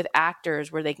like with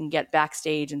actors where they can get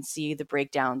backstage and see the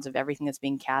breakdowns of everything that's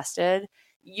being casted.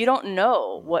 You don't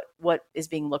know what is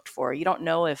being looked for. You don't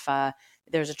know if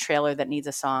there's a trailer that needs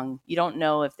a song. You don't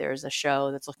know if there's a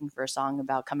show that's looking for a song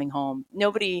about coming home.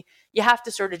 You have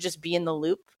to sort of just be in the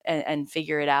loop and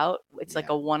figure it out. It's like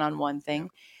Yeah. a one-on-one Yeah.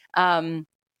 thing.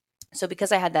 So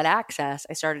because I had that access,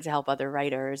 I started to help other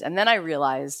writers. And then I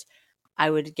realized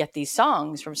I would get these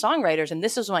songs from songwriters. And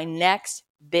this was my next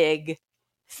big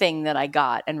thing that I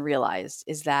got and realized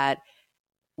is that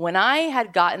when I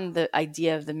had gotten the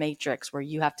idea of the Matrix where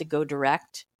you have to go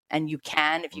direct, and you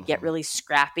can if you get really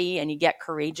scrappy and you get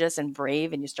courageous and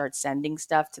brave and you start sending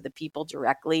stuff to the people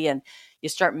directly and you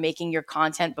start making your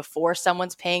content before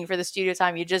someone's paying for the studio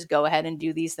time, you just go ahead and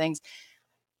do these things.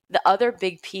 The other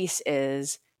big piece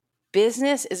is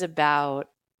business is about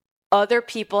other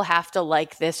people have to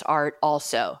like this art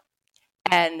also.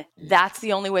 And that's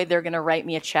the only way they're going to write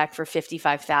me a check for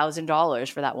 $55,000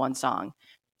 for that one song.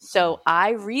 So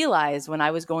I realized when I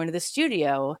was going to the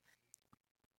studio,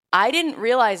 I didn't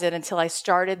realize it until I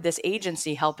started this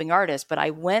agency helping artists, but I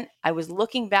was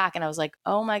looking back and I was like,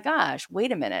 oh my gosh,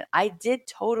 wait a minute. I did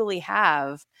totally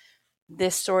have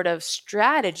this sort of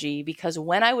strategy because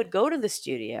when I would go to the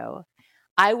studio,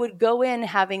 I would go in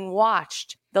having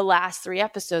watched the last 3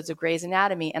 episodes of Grey's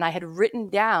Anatomy, and I had written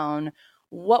down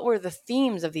what were the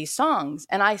themes of these songs.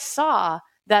 And I saw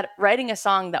that writing a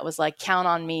song that was like Count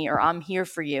on Me or I'm Here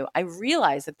for You, I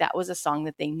realized that that was a song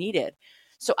that they needed.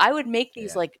 So I would make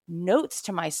these like notes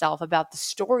to myself about the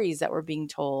stories that were being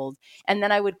told. And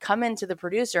then I would come into the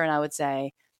producer and I would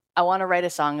say, I want to write a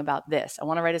song about this. I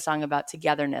want to write a song about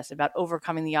togetherness, about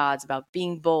overcoming the odds, about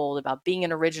being bold, about being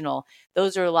an original.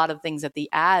 Those are a lot of things that the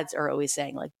ads are always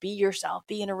saying, like be yourself,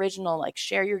 be an original, like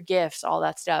share your gifts, all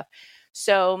that stuff.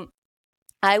 So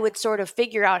I would sort of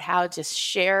figure out how to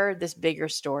share this bigger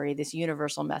story, this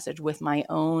universal message with my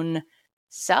own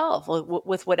self,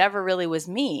 with whatever really was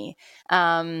me.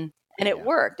 And it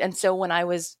worked. And so when I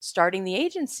was starting the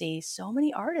agency, so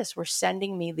many artists were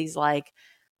sending me these like,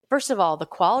 first of all, the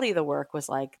quality of the work was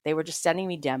like they were just sending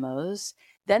me demos.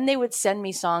 Then they would send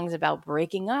me songs about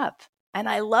breaking up. And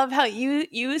I love how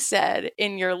you said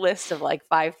in your list of like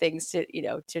 5 things to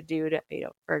do to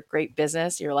for great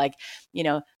business. You're like,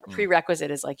 a prerequisite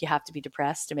is like you have to be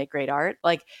depressed to make great art.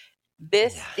 Like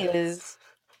This Yeah. is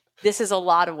this is a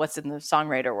lot of what's in the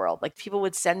songwriter world. Like people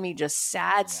would send me just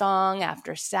sad song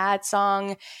after sad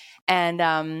song.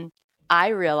 And I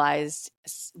realized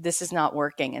this is not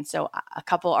working. And so a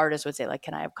couple artists would say, like,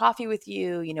 can I have coffee with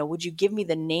you? You know, would you give me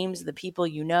the names of the people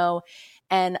you know?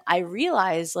 And I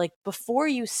realized, like, before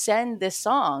you send this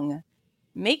song,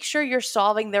 make sure you're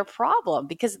solving their problem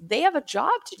because they have a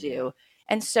job to do.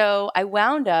 And so I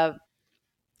wound up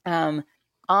um,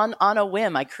 on a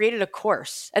whim, I created a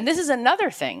course. And this is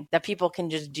another thing that people can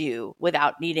just do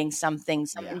without needing something,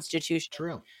 some institution.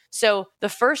 True. So the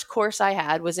first course I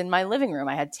had was in my living room.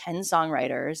 I had 10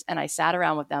 songwriters and I sat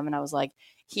around with them and I was like,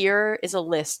 here is a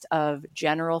list of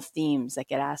general themes that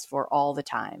get asked for all the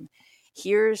time.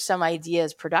 Here's some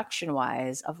ideas production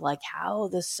wise of like how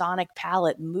the sonic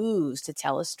palette moves to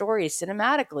tell a story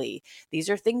cinematically. These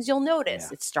are things you'll notice.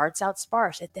 Yeah. It starts out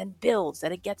sparse, it then builds,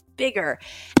 then it gets bigger.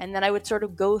 And then I would sort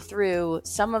of go through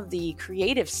some of the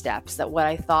creative steps that what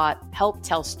I thought helped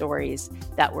tell stories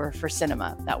that were for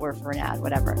cinema, that were for an ad,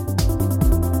 whatever.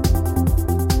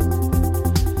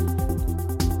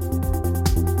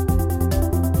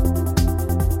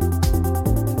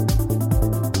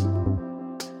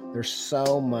 There's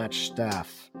so much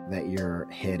stuff that you're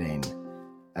hitting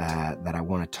that I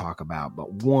want to talk about,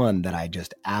 but one that I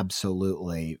just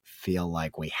absolutely feel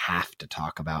like we have to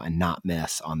talk about and not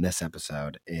miss on this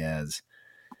episode is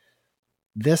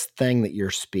this thing that you're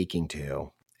speaking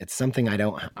to. It's something I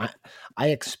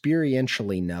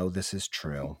experientially know this is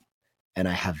true, and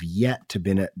I have yet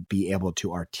to be able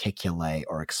to articulate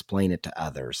or explain it to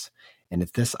others. And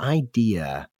it's this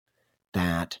idea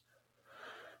that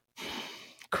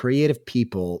creative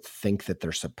people think that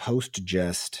they're supposed to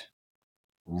just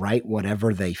write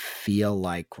whatever they feel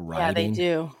like writing.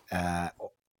 Yeah, they do.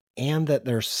 And that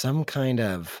there's some kind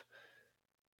of,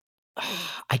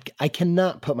 I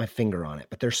cannot put my finger on it,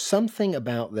 but there's something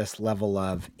about this level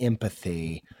of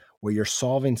empathy where you're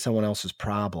solving someone else's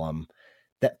problem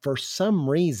that for some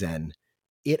reason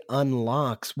it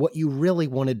unlocks what you really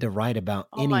wanted to write about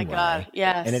Oh anyway. my God,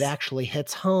 yes. And it actually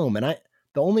hits home. And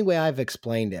the only way I've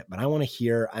explained it, but I want to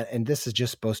hear, and this is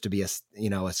just supposed to be a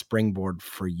springboard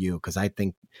for you, because I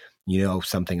think you know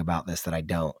something about this that I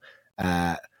don't.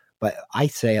 But I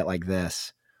say it like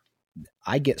this.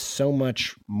 I get so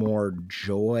much more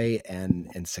joy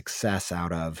and success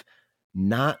out of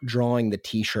not drawing the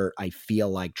t-shirt I feel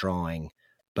like drawing,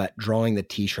 but drawing the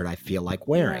t-shirt I feel like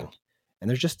wearing. Yeah. And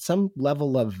there's just some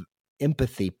level of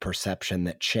empathy perception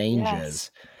that changes.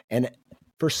 Yes. And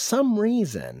for some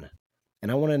reason, and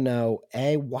I want to know,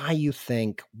 why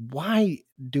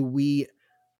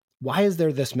is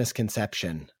there this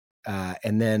misconception?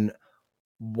 And then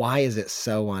why is it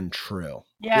so untrue?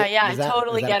 Yeah, I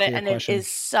totally get it. And question?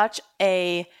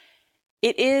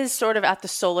 It is sort of at the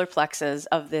solar plexus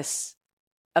of this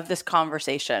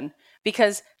conversation,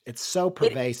 because it's so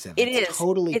pervasive. It's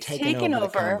totally taken over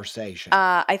the conversation.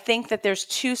 I think that there's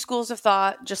two schools of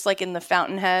thought, just like in The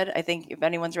Fountainhead. I think if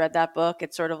anyone's read that book,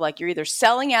 it's sort of like you're either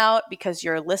selling out because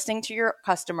you're listening to your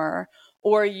customer,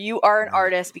 or you are an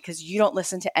artist because you don't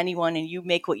listen to anyone and you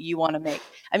make what you want to make.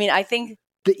 I mean, I think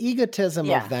the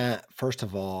egotism of that, first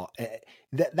of all,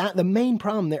 that the main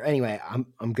problem there. Anyway,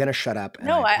 I'm gonna shut up. And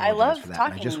I love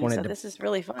talking to you. So this is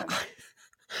really fun.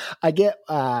 I get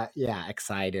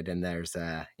excited, and there's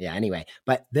anyway.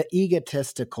 But the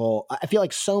egotistical, I feel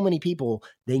like so many people,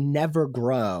 they never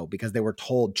grow because they were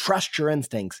told trust your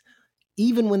instincts,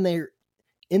 even when their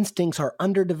instincts are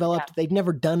underdeveloped. Yeah. They've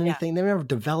never done anything. They've never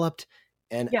developed.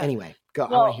 And anyway, go.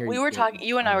 Well, I want to hear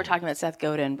you and I were talking about Seth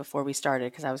Godin before we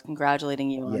started, because I was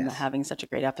congratulating you on having such a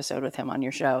great episode with him on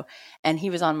your show, and he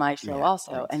was on my show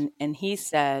also, and he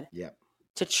said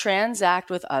to transact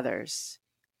with others,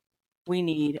 we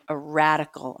need a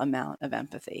radical amount of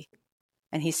empathy.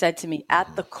 And he said to me,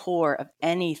 at the core of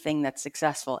anything that's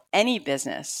successful, any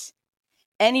business,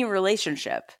 any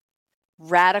relationship,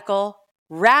 radical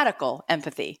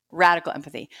empathy.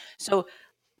 So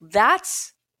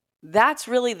that's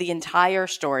really the entire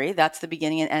story. That's the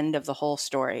beginning and end of the whole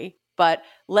story. But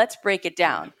let's break it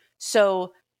down.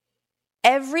 So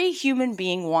every human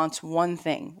being wants one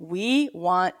thing. We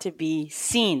want to be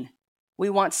seen. We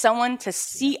want someone to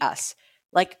see us,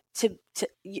 like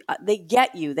they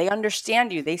get you, they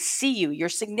understand you, they see you, you're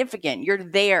significant, you're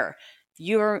there.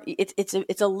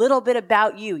 It's a little bit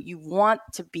about you. You want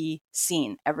to be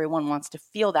seen. Everyone wants to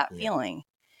feel that feeling.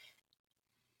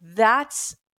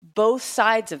 That's both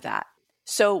sides of that.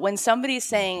 So when somebody's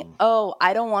saying, oh,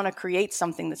 I don't want to create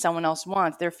something that someone else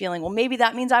wants, they're feeling, well, maybe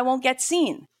that means I won't get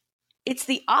seen. It's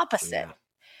the opposite.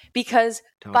 Because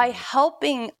by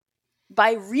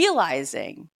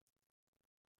realizing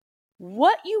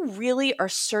what you really are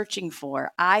searching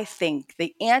for, I think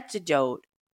the antidote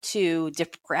to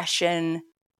depression,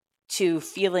 to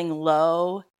feeling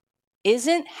low,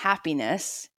 isn't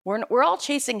happiness. We're all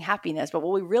chasing happiness, but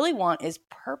what we really want is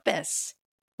purpose.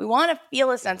 We want to feel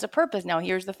a sense of purpose. Now,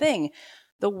 here's the thing.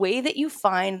 The way that you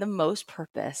find the most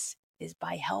purpose is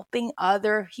by helping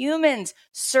other humans,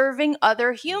 serving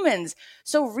other humans.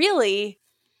 So really,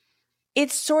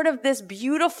 it's sort of this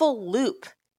beautiful loop.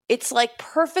 It's like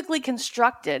perfectly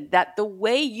constructed that the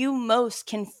way you most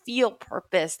can feel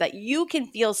purpose, that you can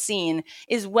feel seen,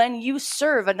 is when you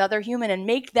serve another human and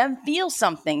make them feel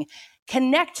something,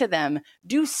 connect to them,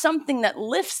 do something that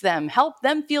lifts them, help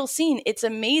them feel seen. It's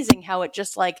amazing how it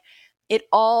just like, it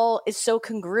all is so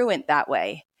congruent that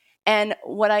way. And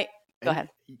go ahead.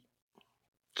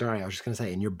 Sorry, I was just going to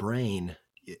say, in your brain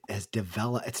has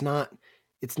developed, it's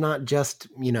not just,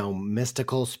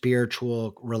 mystical,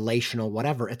 spiritual, relational,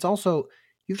 whatever. It's also,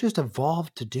 you've just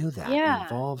evolved to do that. You Yeah.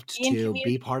 evolved Be in to be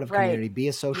community. part of Right. community, be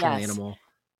a social Yes. animal,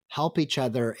 help each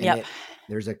other. And Yep.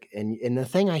 and the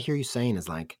thing I hear you saying is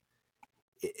like,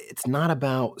 it's not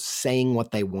about saying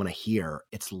what they want to hear.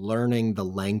 It's learning the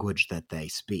language that they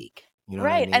speak. You know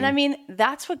what I Right. And I mean? mean,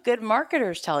 that's what good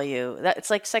marketers tell you. That it's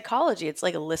like psychology. It's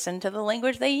like listen to the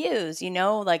language they use,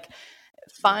 like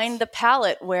find Yes. the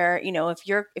palette where,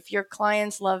 if your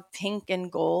clients love pink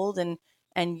and gold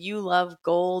and you love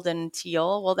gold and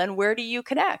teal, well then where do you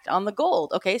connect? On the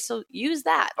gold. Okay, so use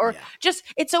that. Or Yeah. just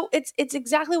it's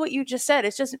exactly what you just said.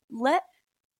 It's just let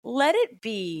it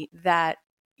be that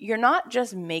you're not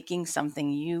just making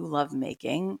something you love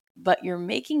making, but you're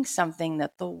making something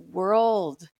that the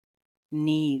world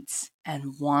needs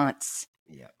and wants.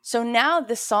 Yeah. So now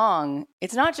this song,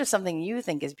 it's not just something you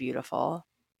think is beautiful.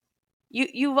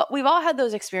 We've all had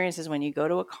those experiences when you go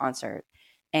to a concert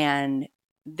and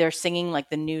they're singing like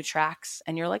the new tracks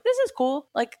and you're like, this is cool.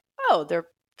 Like, oh, they're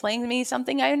playing me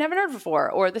something I never heard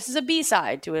before, or this is a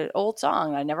B-side to an old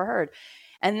song I never heard.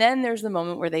 And then there's the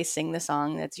moment where they sing the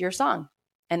song that's your song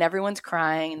and everyone's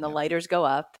crying and the Yeah. lighters go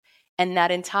up and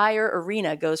that entire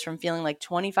arena goes from feeling like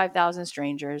 25,000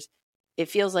 strangers. It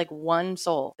feels like one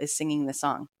soul is singing the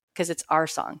song because it's our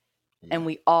song. And Yeah.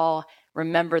 we all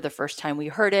remember the first time we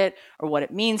heard it or what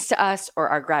it means to us or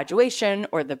our graduation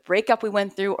or the breakup we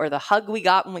went through or the hug we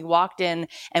got when we walked in,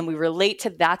 and we relate to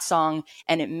that song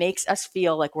and it makes us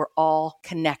feel like we're all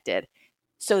connected.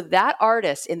 So that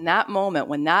artist in that moment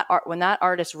when that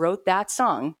artist wrote that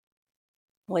song,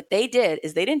 what they did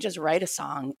is they didn't just write a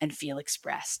song and feel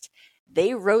expressed.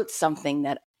 They wrote something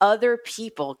that other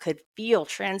people could feel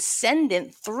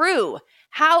transcendent through.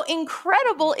 How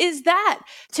incredible is that?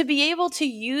 To be able to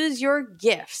use your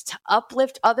gifts to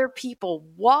uplift other people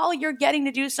while you're getting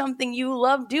to do something you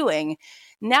love doing.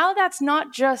 Now that's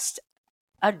not just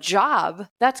a job,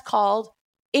 that's called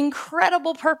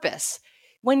incredible purpose.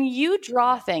 When you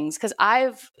draw things, because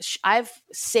I've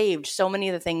saved so many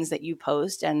of the things that you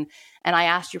post, and I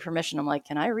asked your permission. I'm like,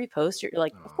 can I repost? You're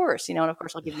like, of Oh. course, and of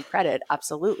course I'll give you credit,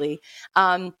 absolutely.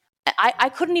 I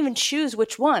couldn't even choose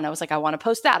which one. I was like, I want to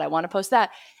post that. I want to post that,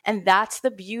 and that's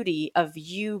the beauty of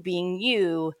you being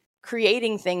you,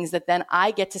 creating things that then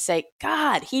I get to say,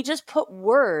 God, he just put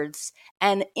words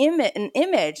and an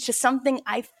image to something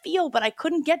I feel, but I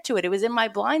couldn't get to it. It was in my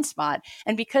blind spot.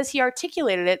 And because he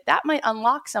articulated it, that might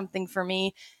unlock something for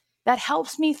me that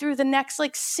helps me through the next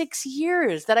like 6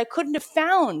 years that I couldn't have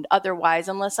found otherwise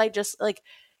unless I just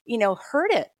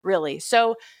heard it really.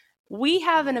 So we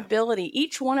have an Yeah. ability,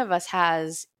 each one of us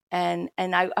has, and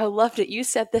I loved it. You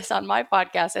said this on my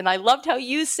podcast, and I loved how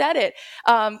you said it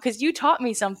because you taught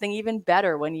me something even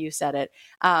better when you said it.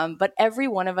 But every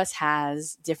one of us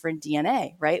has different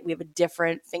DNA, right? We have a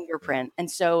different Yeah. fingerprint. And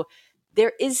so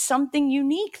there is something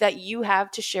unique that you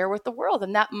have to share with the world.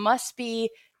 And that must be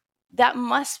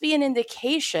an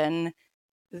indication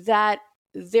that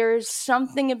there's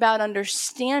something about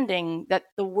understanding that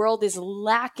the world is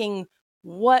lacking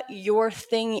what your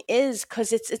thing is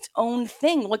because it's its own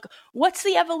thing. Like, what's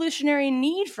the evolutionary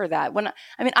need for that?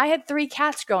 I had 3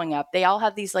 cats growing up. They all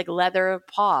have these like leather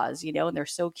paws, and they're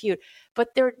so cute. But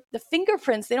they're the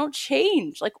fingerprints, they don't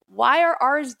change. Like, why are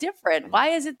ours different? Why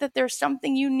is it that there's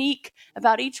something unique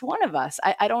about each one of us?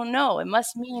 I don't know. It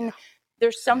must mean Yeah.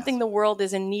 there's something Yes. the world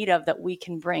is in need of that we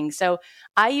can bring. So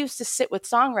I used to sit with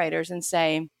songwriters and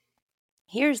say,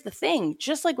 here's the thing,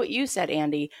 just like what you said,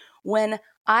 Andy, when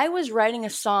I was writing a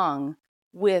song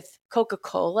with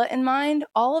Coca-Cola in mind,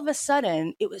 all of a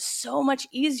sudden it was so much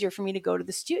easier for me to go to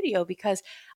the studio because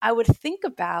I would think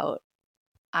about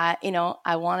I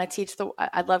want to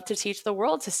I'd love to teach the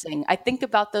world to sing. I think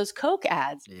about those Coke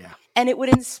ads, Yeah. and it would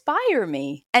inspire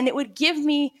me, and it would give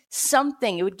me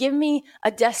something. It would give me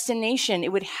a destination.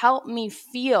 It would help me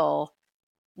feel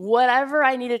whatever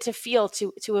I needed to feel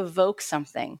to evoke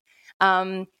something.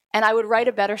 And I would write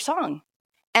a better song.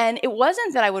 And it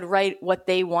wasn't that I would write what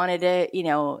they wanted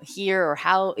to, hear or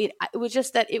how it was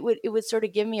just that it would sort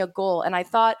of give me a goal. And I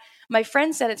thought, my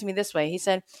friend said it to me this way. He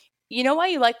said, "You know why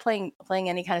you like playing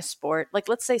any kind of sport? Like,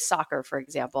 let's say soccer, for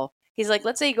example." He's like,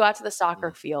 "Let's say you go out to the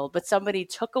soccer Mm. field, but somebody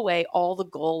took away all the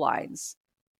goal lines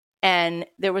and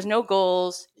there was no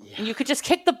goals, Yeah. and you could just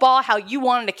kick the ball how you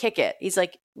wanted to kick it." He's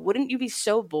like, "Wouldn't you be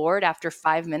so bored after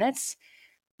 5 minutes?"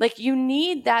 Like, you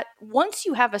need that. Once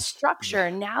you have a Yeah.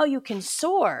 structure, now you can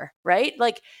soar, right?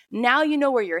 Like, now you know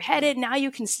where you're Yep. headed. Now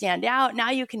you can stand out. Now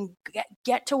you can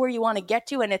get to where you want to get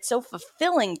to. And it's so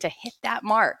fulfilling to hit that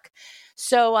mark.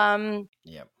 So,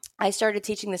 Yep. I started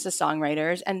teaching this to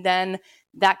songwriters, and then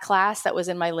that class that was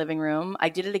in my living room, I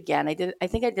did it again. I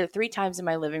think I did it 3 times in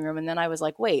my living room, and then I was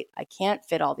like, wait, I can't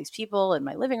fit all these people in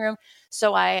my living room.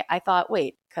 So I thought,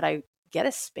 wait, could I get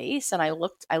a space? And I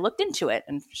looked into it,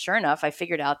 and sure enough, I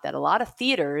figured out that a lot of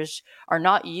theaters are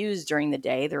not used during the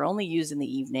day. They're only used in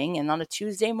the evening. And on a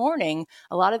Tuesday morning,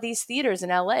 a lot of these theaters in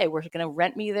LA were going to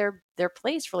rent me their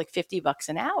place for like $50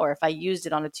 an hour if I used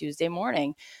it on a Tuesday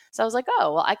morning. So I was like,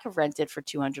 oh, well, I could rent it for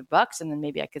 $200 and then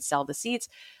maybe I could sell the seats.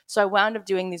 So I wound up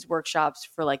doing these workshops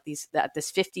for like this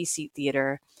 50-seat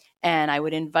theater. And I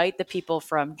would invite the people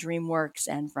from DreamWorks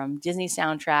and from Disney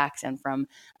soundtracks and from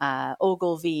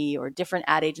Ogilvy or different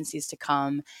ad agencies to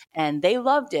come. And they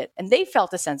loved it. And they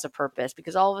felt a sense of purpose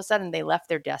because all of a sudden they left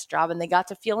their desk job and they got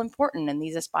to feel important. And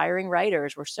these aspiring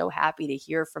writers were so happy to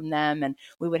hear from them. And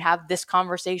we would have this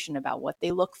conversation about what they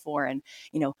look for and,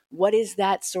 what is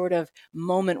that sort of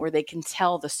moment where they can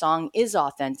tell the song is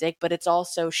authentic, but it's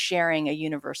also sharing a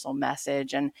universal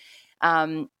message. And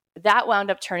that wound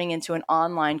up turning into an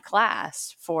online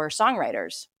class for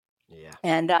songwriters. Yeah.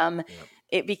 And Yep.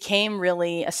 it became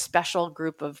really a special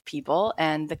group of people.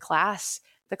 And the class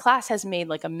has made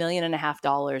like $1.5 million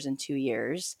in 2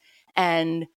 years.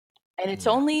 And it's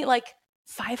Yeah. only like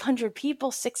 500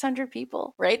 people, 600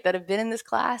 people, right, that have been in this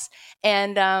class.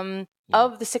 And Yeah.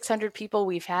 of the 600 people,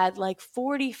 we've had like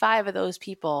 45 of those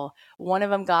people. One of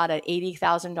them got an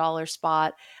 $80,000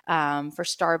 spot for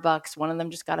Starbucks. One of them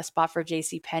just got a spot for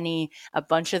J.C. Penney. A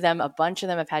bunch of them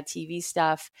have had TV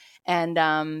stuff.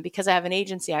 And because I have an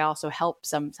agency, I also help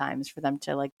sometimes for them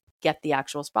to like get the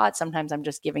actual spot. Sometimes I'm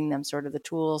just giving them sort of the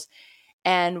tools.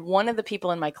 And one of the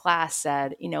people in my class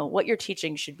said, what you're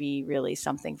teaching should be really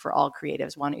something for all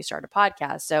creatives. Why don't you start a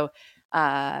podcast? So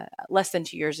less than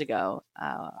 2 years ago,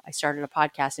 I started a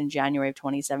podcast in January of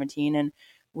 2017, and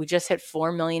we just hit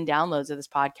 4 million downloads of this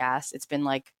podcast. It's been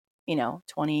like,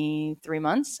 23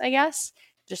 months, I guess,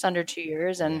 just under 2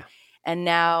 years. And Yeah.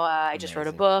 now I just wrote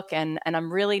a Amazing. book, and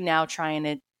I'm really now trying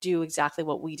to do exactly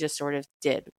what we just sort of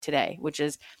did today, which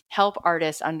is help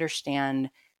artists understand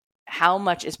how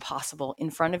much is possible in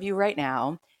front of you right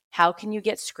now. How can you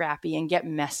get scrappy and get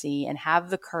messy and have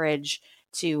the courage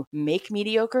to make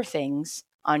mediocre things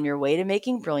on your way to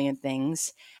making brilliant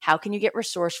things? How can you get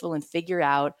resourceful and figure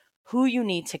out who you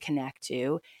need to connect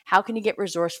to? How can you get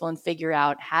resourceful and figure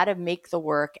out how to make the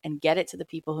work and get it to the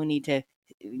people who need to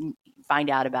find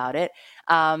out about it?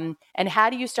 And how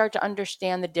do you start to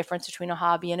understand the difference between a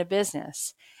hobby and a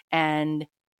business? And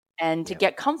to Yep.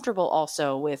 get comfortable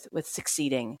also with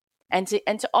succeeding, and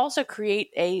to also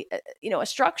create a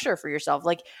structure for yourself.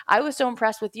 Like, I was so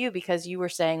impressed with you because you were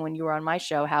saying when you were on my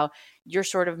show how you're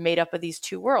sort of made up of these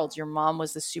two worlds. Your mom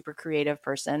was the super creative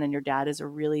person and your dad is a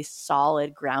really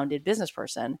solid, grounded business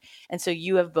person. And so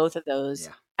you have both of those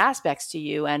Yeah. aspects to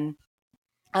you. And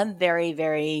I'm very,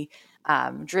 very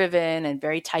driven and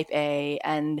very type A.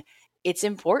 And it's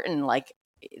important. Like,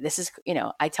 this is,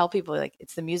 I tell people, like,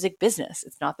 it's the music business.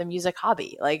 It's not the music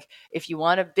hobby. Like, if you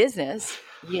want a business,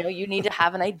 you need to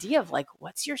have an idea of like,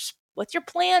 what's your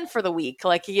plan for the week?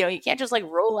 Like, you can't just like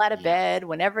roll out of Yeah. bed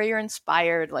whenever you're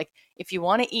inspired. Like, if you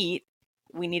want to eat,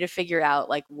 we need to figure out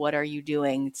like, what are you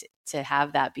doing to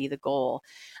have that be the goal?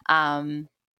 Um,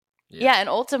 Yeah. yeah, and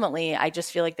ultimately, I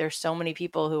just feel like there's so many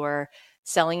people who are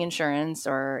selling insurance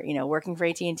or, working for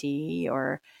AT&T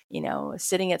or,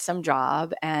 sitting at some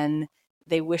job, and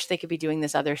they wish they could be doing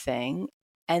this other thing.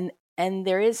 And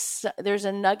there's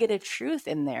a nugget of truth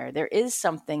in there. There is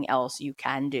something else you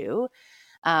can do.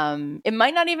 It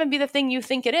might not even be the thing you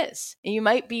think it is. You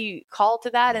might be called to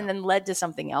that Yeah. and then led to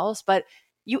something else, but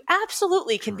you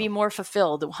absolutely can be True. more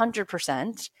fulfilled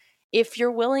 100% if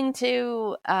you're willing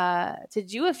to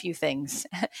do a few things.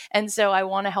 And so I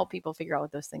want to help people figure out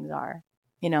what those things are.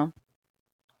 you know?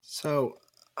 So,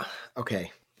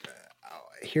 okay,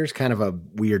 here's kind of a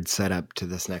weird setup to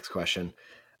this next question.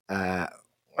 Uh,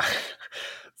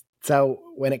 so,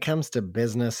 when it comes to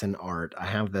business and art, I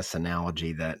have this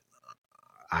analogy that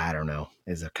I don't know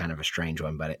is a kind of a strange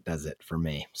one, but it does it for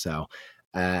me. So,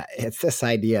 it's this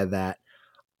idea that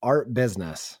art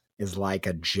business is like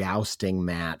a jousting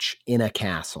match in a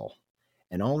castle.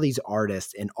 And all these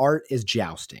artists, and art is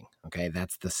jousting. Okay.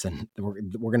 That's we're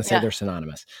going to say Yeah. they're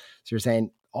synonymous. So you're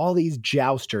saying all these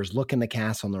jousters look in the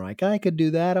castle and they're like, I could do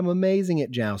that. I'm amazing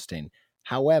at jousting.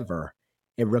 However,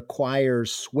 it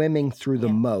requires swimming through the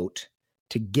Yeah. moat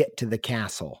to get to the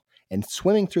castle. And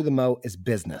swimming through the moat is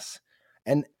business.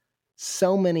 And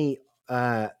so many,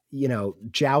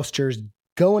 jousters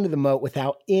go into the moat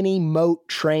without any moat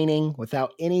training,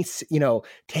 without any,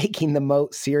 taking the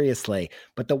moat seriously.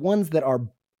 But the ones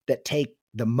that take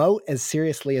the moat as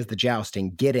seriously as the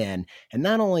jousting get in. And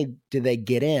not only do they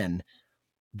get in,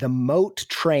 the moat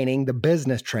training, the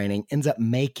business training ends up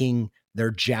making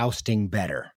their jousting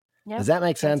better. Yep. Does that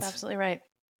make sense? That's absolutely right.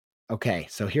 Okay,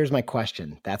 so here's my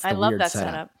question. That's the I love weird that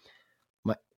setup.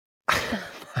 setup.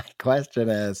 My question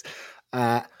is,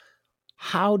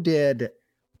 how did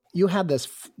you have this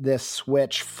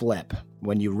switch flip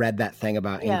when you read that thing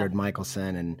about Yeah. Ingrid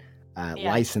Michaelson and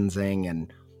licensing,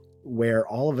 and where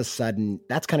all of a sudden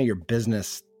that's kind of your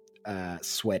business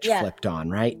switch flipped on,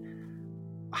 right?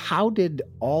 How did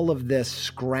all of this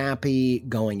scrappy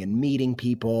going and meeting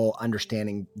people,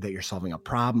 understanding that you're solving a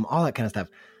problem, all that kind of stuff,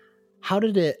 how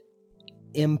did it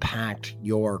impact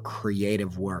your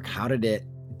creative work? How did it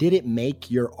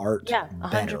make your art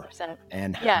better? 100%.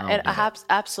 And it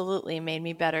absolutely made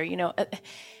me better.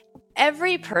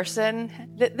 Every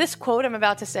person, this quote I'm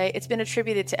about to say, it's been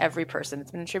attributed to every person.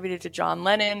 It's been attributed to John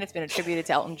Lennon. It's been attributed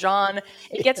to Elton John.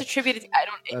 It gets attributed to,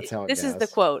 That's how it this goes. is the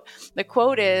quote. The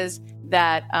quote is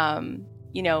that,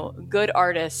 good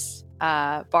artists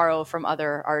borrow from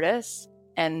other artists,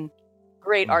 and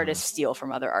great artists steal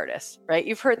from other artists, right?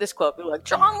 You've heard this quote. People are like,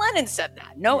 John Lennon said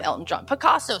that. No, Elton John.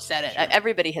 Picasso said it. Sure.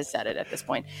 Everybody has said it at this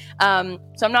point. So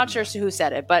I'm not sure who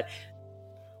said it, but.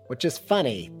 Which is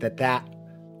funny that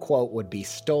quote would be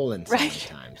stolen so many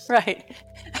times. Right.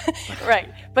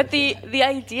 Right. But the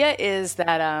idea is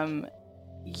that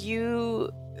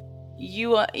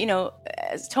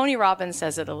as Tony Robbins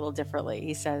says it a little differently.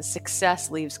 He says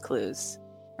success leaves clues,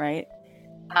 right?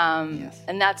 Yes.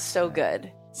 And that's so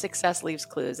good. Success leaves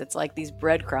clues. It's like these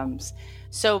breadcrumbs.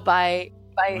 So by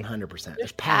 100%,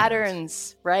 there's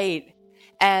patterns, right?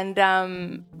 And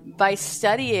by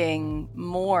studying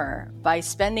more, by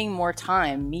spending more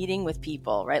time meeting with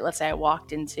people, right? Let's say I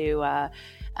walked into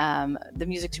the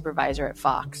music supervisor at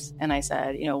Fox, and I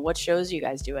said, what shows are you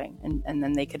guys doing? And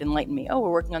then they could enlighten me. Oh,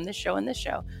 we're working on this show and this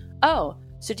show. Oh,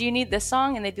 so do you need this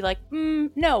song? And they'd be like,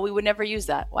 no, we would never use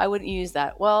that. Why wouldn't you use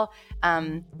that? Well,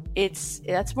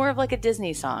 that's more of like a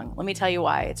Disney song. Let me tell you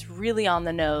why. It's really on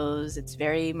the nose. It's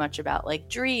very much about like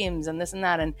dreams and this and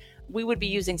that. And we would be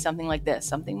using something like this,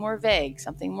 something more vague,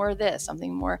 something more this,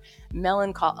 something more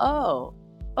melancholy. Oh,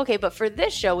 okay. But for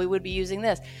this show, we would be using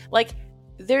this. Like,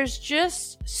 there's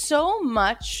just so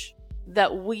much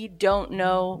that we don't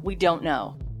know,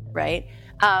 right?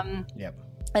 Yep.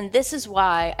 And this is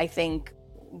why I think,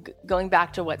 going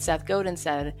back to what Seth Godin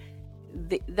said,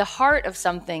 the heart of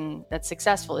something that's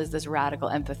successful is this radical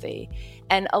empathy.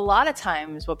 And a lot of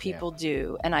times what people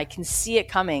do, and I can see it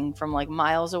coming from like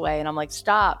miles away, and I'm like,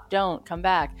 stop, don't come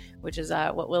back, which is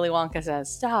what Willy Wonka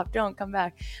says, stop, don't come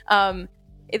back.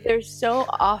 There's so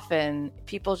often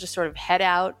people just sort of head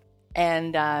out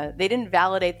and they didn't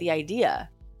validate the idea,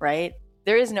 right?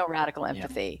 There is no radical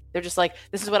empathy. Yeah. They're just like,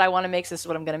 this is what I want to make, so this is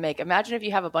what I'm going to make. Imagine if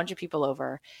you have a bunch of people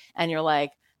over and you're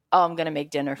like, oh, I'm going to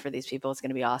make dinner for these people. It's going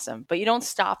to be awesome. But you don't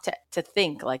stop to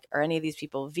think like, are any of these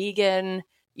people vegan?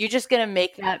 You're just going to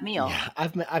make that meal. Yeah,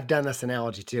 I've done this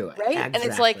analogy too. Right? Exactly, and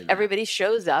it's like everybody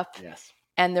shows up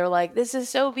and they're like, this is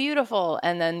so beautiful.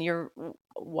 And then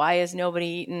why is nobody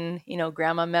eating,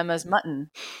 Grandma Mema's mutton?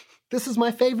 This is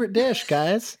my favorite dish,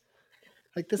 guys.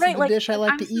 Like, this is the dish I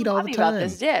like to eat all the time. About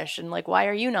this dish, and like, why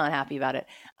are you not happy about it?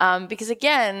 Because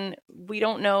again, we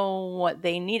don't know what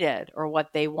they needed or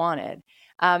what they wanted.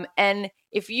 And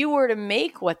if you were to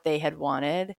make what they had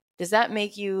wanted, does that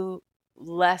make you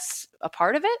less a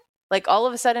part of it? Like, all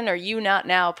of a sudden, are you not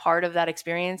now part of that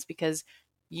experience because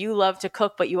you love to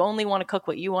cook, but you only want to cook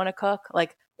what you want to cook?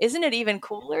 Like, isn't it even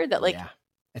cooler that like,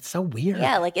 it's so weird.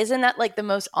 Yeah. Like, isn't that like the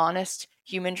most honest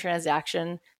human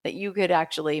transaction, that you could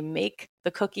actually make the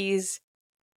cookies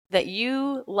that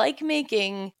you like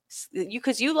making,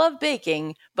 because you love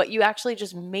baking, but you actually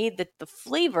just made the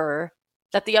flavor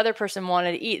that the other person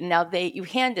wanted to eat, and now you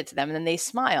hand it to them and then they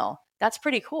smile. That's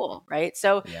pretty cool, right?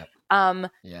 So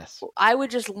Yep. Yes. I would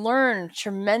just learn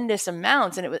tremendous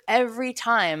amounts, and it was every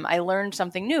time I learned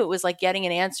something new, it was like getting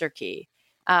an answer key.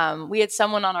 We had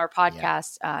someone on our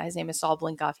podcast. His name is Saul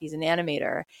Blinkoff. He's an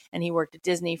animator, and he worked at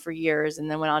Disney for years, and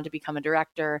then went on to become a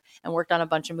director and worked on a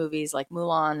bunch of movies like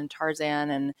Mulan and Tarzan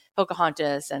and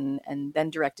Pocahontas, and then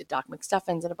directed Doc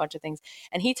McStuffins and a bunch of things.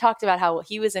 And he talked about how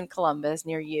he was in Columbus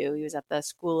near you. He was at the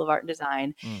School of Art and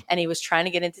Design, and he was trying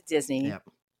to get into Disney. Yep.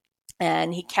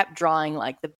 And he kept drawing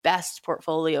like the best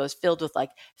portfolios filled with like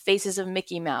faces of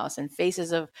Mickey Mouse and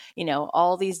faces of,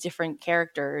 all these different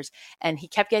characters. And he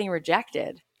kept getting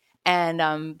rejected. And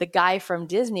the guy from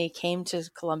Disney came to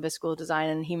Columbus School of Design,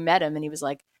 and he met him, and he was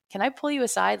like, can I pull you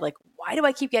aside? Like, why do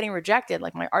I keep getting rejected?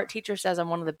 Like, my art teacher says I'm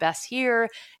one of the best here.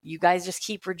 You guys just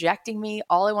keep rejecting me.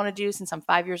 All I want to do since I'm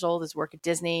 5 years old is work at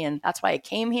Disney. And that's why I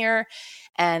came here.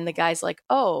 And the guy's like,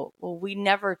 oh, well, we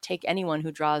never take anyone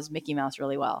who draws Mickey Mouse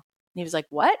really well. And he was like,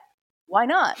 what? Why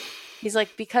not? He's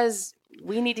like, because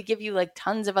we need to give you like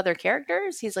tons of other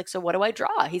characters. He's like, so what do I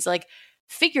draw? He's like,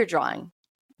 figure drawing.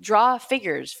 Draw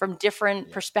figures from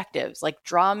different perspectives. Like,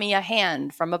 draw me a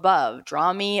hand from above.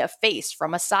 Draw me a face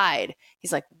from a side.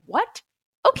 He's like, what?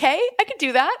 Okay, I could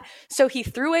do that. So he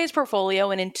threw away his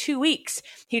portfolio, and in 2 weeks,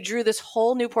 he drew this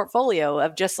whole new portfolio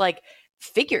of just like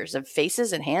figures of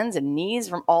faces and hands and knees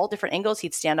from all different angles.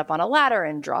 He'd stand up on a ladder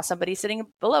and draw somebody sitting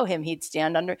below him. He'd sit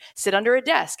under a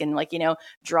desk and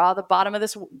draw the bottom of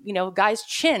this, guy's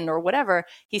chin or whatever.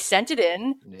 He sent it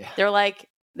in. Yeah.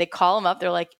 They call him up.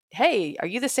 They're like, hey, are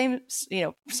you the same,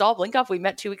 Saul Blinkoff we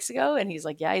met 2 weeks ago? And he's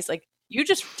like, yeah. He's like, you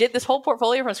just did this whole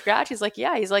portfolio from scratch? He's like,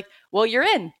 yeah. He's like, well, you're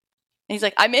in. And he's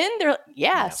like, I'm in? They're like,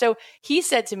 yeah. So he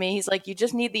said to me, he's like, you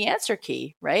just need the answer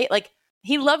key, right? Like,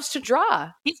 he loves to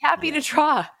draw. He's happy to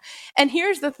draw. And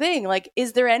here's the thing, like,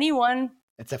 is there anyone?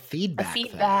 It's a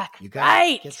feedback. You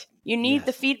right. You need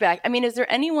the feedback. I mean, is there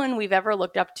anyone we've ever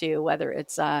looked up to, whether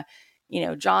it's,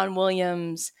 John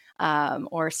Williams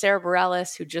or Sarah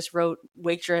Bareilles, who just wrote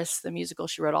Waitress, the musical.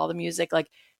 She wrote all the music. Like,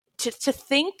 to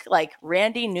think like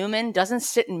Randy Newman doesn't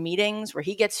sit in meetings where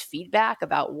he gets feedback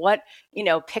about what,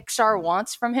 Pixar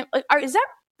wants from him. Like,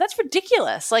 that's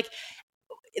ridiculous. Like,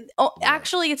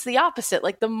 actually, it's the opposite.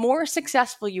 Like, the more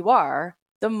successful you are,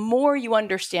 the more you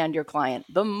understand your client,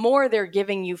 the more they're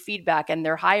giving you feedback and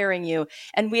they're hiring you.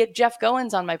 And we had Jeff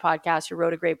Goins on my podcast, who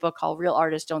wrote a great book called Real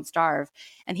Artists Don't Starve.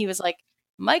 And he was like,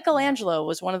 Michelangelo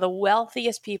was one of the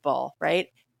wealthiest people, right?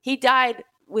 He died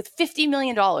with $50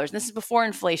 million. This is before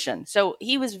inflation. So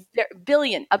he was a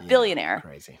billionaire.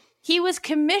 Crazy. He was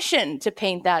commissioned to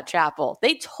paint that chapel.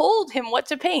 They told him what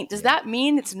to paint. Does that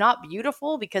mean it's not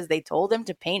beautiful because they told him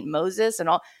to paint Moses and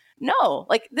all? No,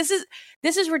 like, this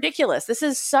is ridiculous. This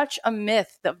is such a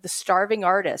myth of the starving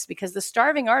artist, because the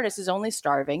starving artist is only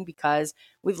starving because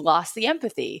we've lost the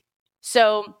empathy.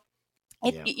 So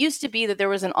it used to be that there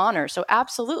was an honor. So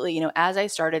absolutely, as I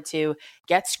started to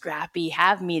get scrappy,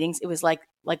 have meetings, it was like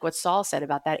what Saul said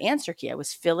about that answer key. I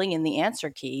was filling in the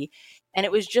answer key, and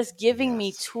it was just giving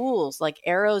me tools like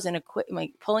arrows and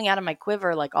like pulling out of my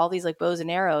quiver, like all these like bows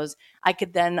and arrows. I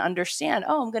could then understand,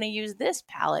 oh, I'm going to use this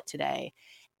palette today.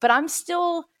 But I'm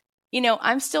still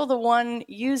the one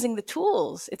using the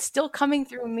tools. It's still coming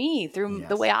through me, through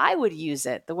the way I would use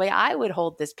it, the way I would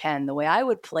hold this pen, the way I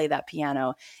would play that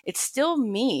piano. It's still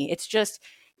me. It's just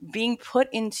being put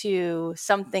into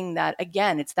something that,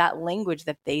 again, it's that language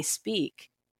that they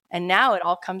speak. And now it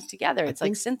all comes together. It's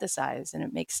like synthesized, and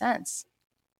it makes sense.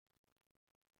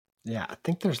 Yeah, I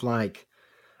think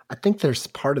there's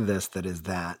part of this that is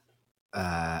that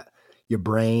your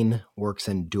brain works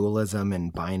in dualism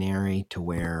and binary, to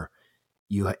where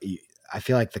I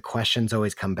feel like the questions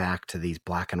always come back to these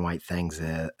black and white things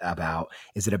about,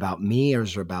 is it about me or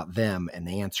is it about them? And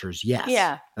the answer is yes.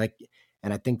 Yeah.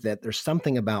 And I think that there's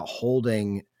something about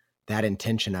holding that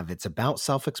intention of, it's about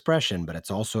self-expression, but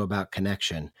it's also about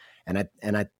connection. And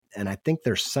I think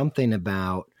there's something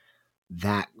about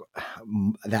that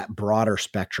broader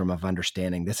spectrum of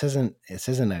understanding. This isn't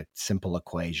a simple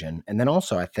equation. And then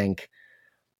also, I think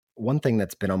one thing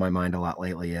that's been on my mind a lot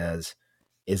lately is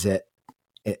it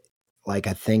like,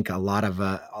 I think a lot of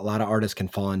artists can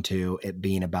fall into it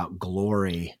being about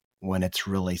glory when it's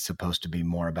really supposed to be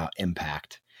more about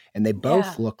impact. And they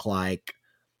both look like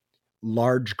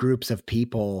large groups of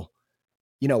people,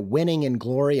 winning in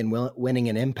glory and winning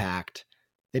in impact.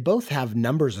 They both have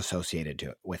numbers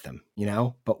associated with them,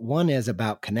 but one is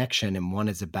about connection and one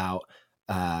is about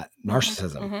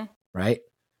narcissism, right?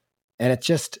 And it's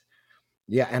just,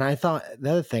 and I thought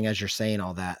the other thing, as you're saying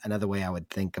all that, another way I would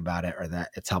think about it, or that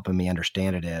it's helping me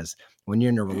understand it, is when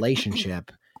you're in a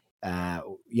relationship,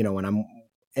 when I'm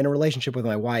in a relationship with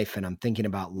my wife and I'm thinking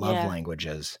about love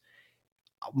languages,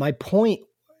 my point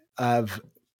of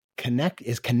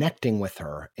connecting with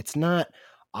her. It's not,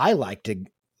 I like to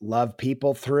love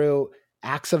people through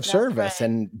acts of service,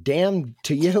 and damn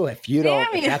to you if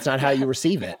if that's not how you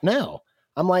receive it. No,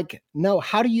 I'm like, no,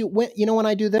 how do you, when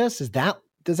I do this, does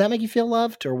that make you feel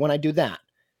loved? Or when I do that,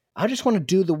 I just want to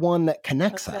do the one that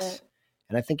connects us.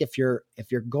 And I think if your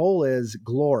goal is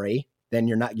glory, then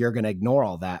you're going to ignore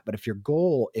all that. But if your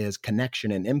goal is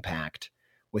connection and impact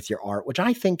with your art, which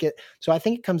I think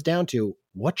it comes down to,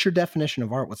 what's your definition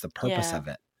of art? What's the purpose of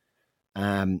it?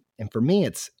 And for me,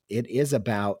 it is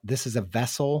about, this is a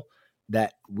vessel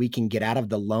that we can get out of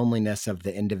the loneliness of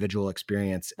the individual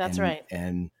experience. That's right.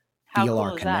 And feel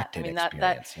our connected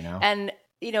experience, And,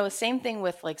 same thing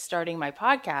with like starting my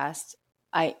podcast.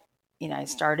 I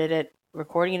started it,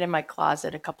 recording it in my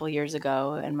closet a couple of years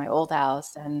ago in my old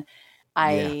house. And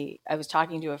I was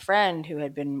talking to a friend who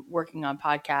had been working on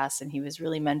podcasts, and he was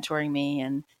really mentoring me.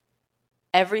 And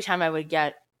every time I would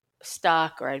get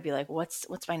stuck, or I'd be like, what's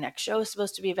my next show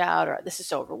supposed to be about? Or this is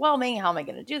so overwhelming. How am I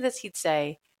going to do this? He'd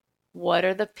say, what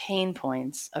are the pain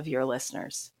points of your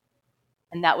listeners?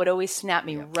 And that would always snap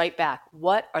me right back.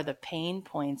 What are the pain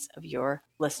points of your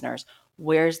listeners?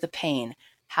 Where's the pain?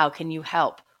 How can you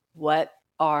help? What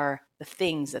are the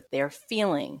things that they're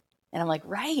feeling? And I'm like,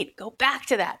 right, go back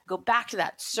to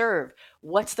that, serve.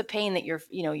 What's the pain that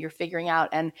you're figuring out?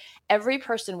 And every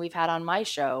person we've had on my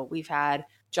show, we've had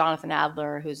Jonathan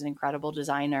Adler, who's an incredible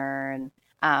designer,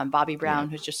 and Bobby Brown,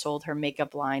 who's just sold her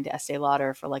makeup line to Estee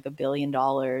Lauder for like $1 billion,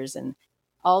 and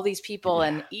all these people.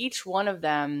 And each one of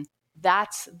them,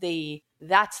 that's the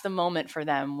moment for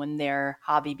them when their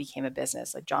hobby became a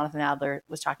business. Like Jonathan Adler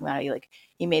was talking about,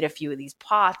 he made a few of these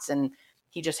pots, and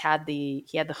he just had the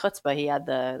chutzpah, he had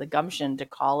the gumption to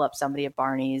call up somebody at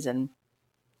Barney's, and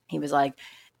he was like,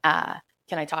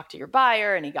 can I talk to your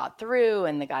buyer? And he got through,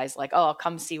 and the guy's like, oh, I'll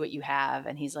come see what you have.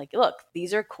 And he's like, look,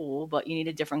 these are cool, but you need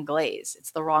a different glaze.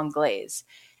 It's the wrong glaze.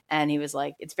 And he was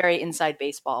like, it's very inside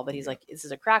baseball, but he's like, this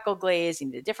is a crackle glaze. You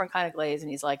need a different kind of glaze.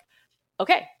 And he's like,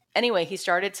 okay. Anyway, he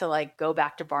started to like go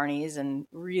back to Barney's and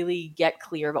really get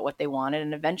clear about what they wanted.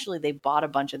 And eventually they bought a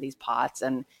bunch of these pots,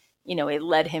 and, it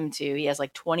led him to, he has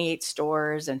like 28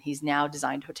 stores, and he's now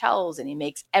designed hotels, and he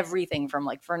makes everything from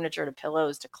like furniture to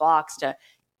pillows to clocks to,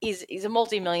 he's a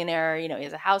multimillionaire. He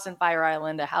has a house in Fire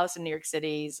Island, a house in New York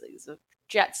City. He's a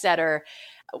jet setter.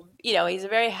 He's a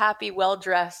very happy,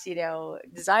 well-dressed,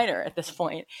 designer at this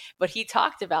point. But he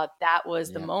talked about that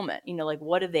was the moment, like,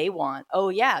 what do they want? Oh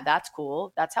yeah, that's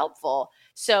cool. That's helpful.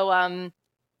 So,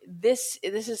 this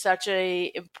is such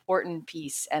a important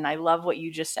piece. And I love what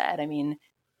you just said. I mean,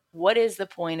 what is the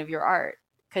point of your art?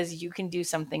 Because you can do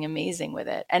something amazing with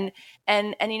it. And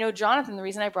Jonathan, the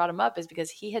reason I brought him up is because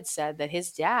he had said that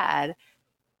his dad,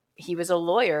 he was a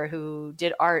lawyer who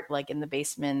did art like in the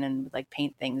basement and like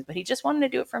paint things, but he just wanted to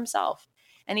do it for himself.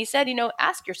 And he said,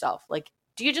 ask yourself, like,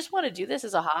 do you just want to do this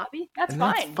as a hobby? That's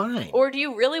fine. Or do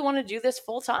you really want to do this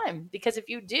full time? Because if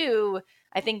you do,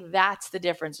 I think that's the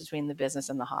difference between the business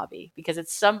and the hobby. Because at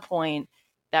some point,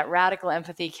 that radical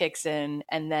empathy kicks in,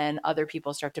 and then other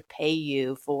people start to pay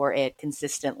you for it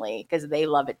consistently because they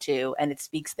love it too. And it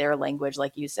speaks their language,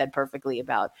 like you said perfectly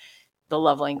about the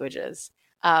love languages.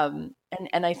 And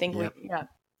I think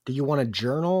do you want to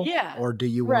journal? Or do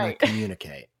you want to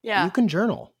communicate? You can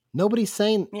journal. Nobody's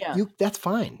saying that's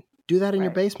fine. Do that in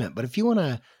your basement. But if you want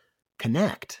to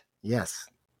connect, yes,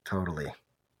 totally.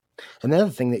 And the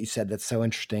other thing that you said that's so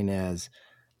interesting is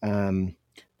that, when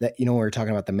we were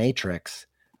talking about the Matrix,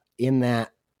 in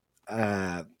that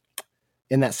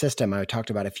system, I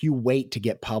talked about, if you wait to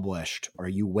get published, or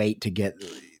you wait to get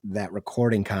that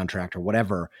recording contract or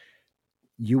whatever,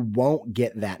 you won't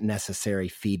get that necessary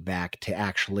feedback to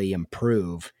actually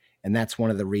improve. And that's one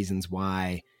of the reasons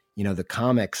why, the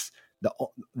comics,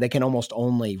 they can almost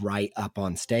only write up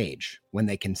on stage when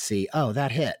they can see, oh,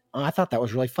 that hit. Oh, I thought that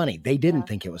was really funny. They didn't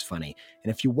think it was funny.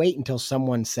 And if you wait until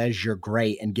someone says you're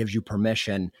great and gives you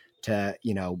permission to,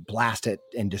 blast it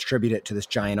and distribute it to this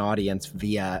giant audience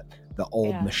via the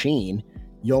old machine,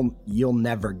 you'll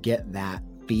never get that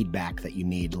feedback that you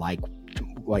need, like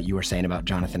what you were saying about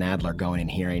Jonathan Adler going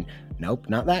and hearing, nope,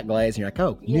 not that glaze. And you're like,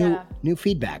 oh, new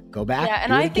feedback, go back. Yeah,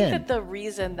 and I think that the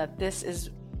reason that this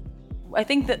is, I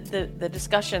think that the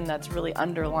discussion that's really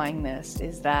underlying this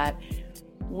is that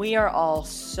we are all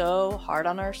so hard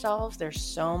on ourselves. There's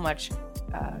so much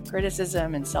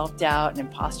criticism and self-doubt and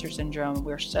imposter syndrome.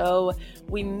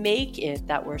 We make it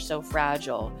that we're so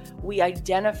fragile. We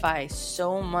identify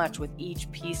so much with each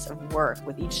piece of work,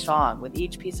 with each song, with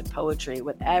each piece of poetry,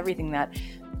 with everything, that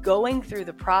going through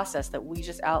the process that we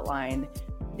just outlined,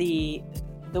 the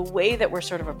way that we're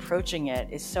sort of approaching it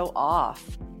is so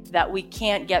off that we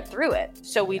can't get through it.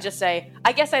 So we just say,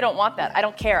 I guess I don't want that. I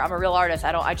don't care. I'm a real artist.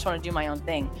 I just want to do my own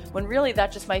thing. When really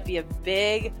that just might be a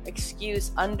big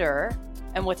excuse under,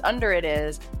 and what's under it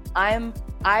is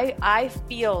I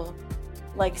feel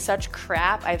like such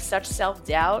crap. I have such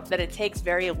self-doubt that it takes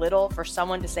very little for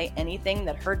someone to say anything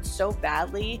that hurts so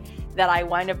badly that I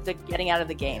wind up getting out of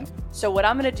the game. So what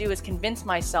I'm going to do is convince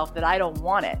myself that I don't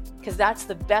want it, because that's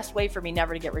the best way for me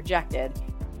never to get rejected.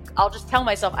 I'll just tell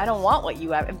myself, I don't want what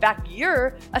you have. In fact,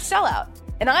 you're a sellout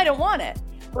and I don't want it.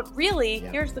 But really,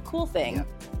 here's the cool thing.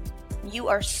 You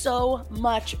are so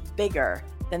much bigger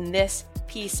than this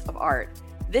piece of art.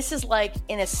 This is like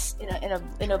in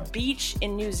a beach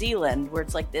in New Zealand where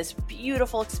it's like this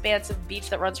beautiful, expansive beach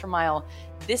that runs for a mile.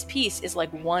 This piece is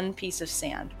like one piece of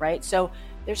sand, right? So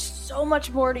there's so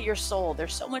much more to your soul.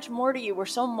 There's so much more to you. We're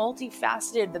so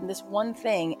multifaceted than this one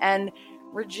thing. And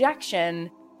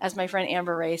rejection, as my friend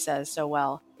Amber Ray says so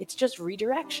well, it's just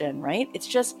redirection, right? It's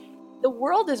just, the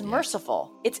world is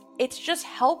merciful. It's just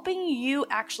helping you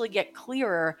actually get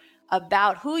clearer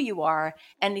about who you are,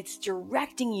 and it's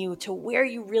directing you to where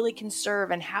you really can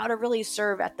serve and how to really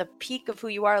serve at the peak of who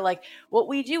you are. Like, what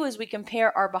we do is we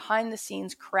compare our behind the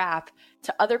scenes crap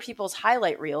to other people's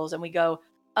highlight reels, and we go,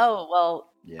 oh,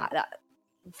 well,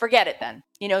 forget it then.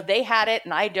 You know, they had it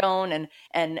and I don't,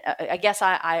 and I guess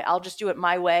I'll just do it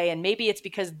my way. And maybe it's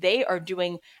because they are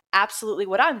doing absolutely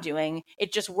what I'm doing.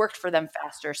 It just worked for them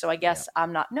faster. So I guess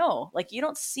I'm not. No, like, you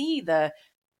don't see the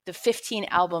 15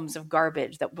 albums of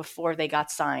garbage that before they got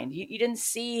signed. You didn't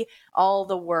see all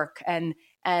the work. And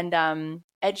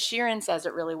Ed Sheeran says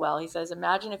it really well. He says,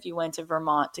 imagine if you went to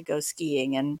Vermont to go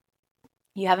skiing and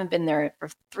you haven't been there for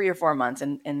 3 or 4 months,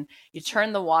 and you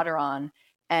turn the water on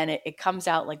and it comes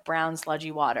out like brown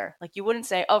sludgy water. Like, you wouldn't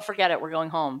say, oh, forget it, we're going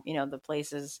home. You know, the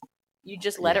place is, you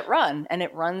just let it run, and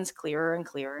it runs clearer and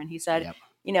clearer. And he said,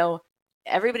 you know,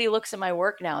 everybody looks at my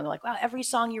work now and they're like, wow, every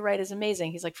song you write is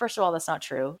amazing. He's like, first of all, that's not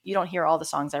true. You don't hear all the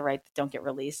songs I write that don't get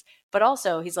released. But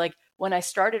also, he's like, when I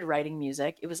started writing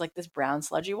music, it was like this brown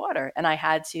sludgy water. And I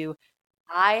had to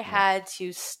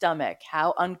stomach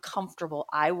how uncomfortable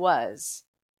I was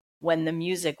when the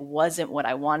music wasn't what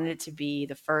I wanted it to be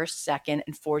the first, second,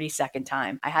 and 42nd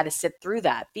time. I had to sit through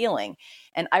that feeling.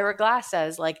 And Ira Glass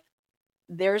says, like,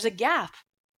 there's a gap,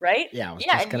 right? Yeah,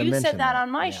 and you said that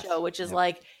on my show, which is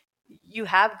like, you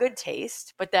have good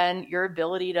taste, but then your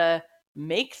ability to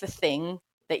make the thing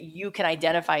that you can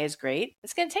identify as great,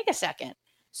 it's going to take a second.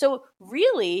 So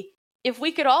really, if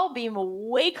we could all be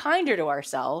way kinder to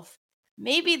ourselves,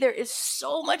 maybe there is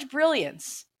so much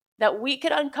brilliance that we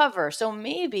could uncover. So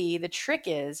maybe the trick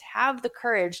is, have the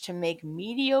courage to make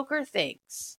mediocre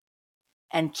things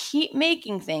and keep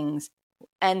making things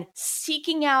and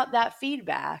seeking out that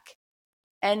feedback.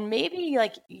 And maybe,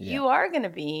 like, you are going to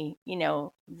be, you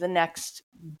know, the next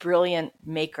brilliant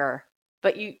maker,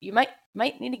 but you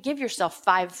might need to give yourself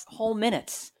 5 whole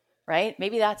minutes, right?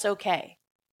 Maybe that's okay.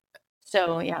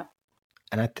 So, yeah.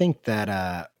 And I think that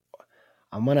I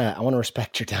want to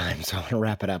respect your time, so I want to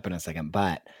wrap it up in a second.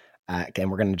 But again,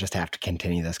 we're going to just have to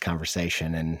continue this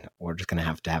conversation, and we're just going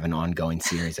to have an ongoing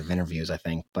series of interviews, I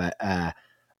think. But I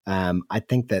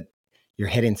think that you're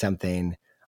hitting something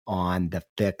on the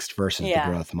fixed versus the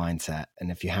growth mindset.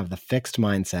 And if you have the fixed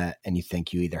mindset and you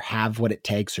think you either have what it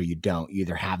takes or you don't, you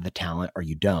either have the talent or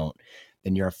you don't,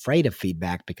 then you're afraid of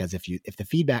feedback, because if the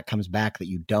feedback comes back that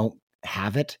you don't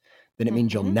have it, then it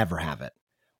means you'll never have it.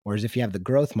 Whereas if you have the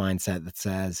growth mindset that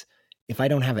says, if I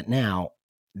don't have it now,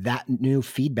 that new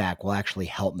feedback will actually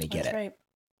help me get it. Right.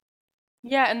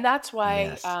 Yeah. And that's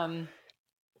why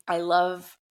I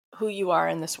love who you are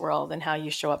in this world and how you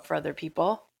show up for other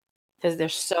people. Because they're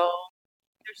so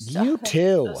you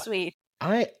too. So sweet.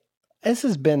 This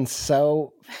has been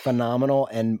so phenomenal,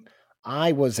 and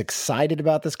I was excited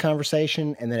about this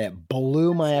conversation, and then it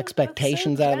blew my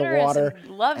expectations out of the water.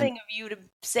 Loving of you to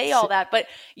say all that, but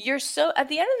you're so, at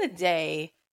the end of the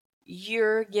day,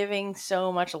 you're giving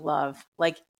so much love.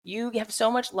 Like, you have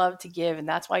so much love to give, and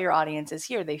that's why your audience is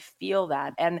here. They feel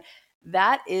that, and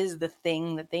that is the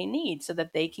thing that they need so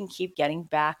that they can keep getting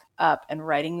back up and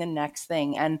writing the next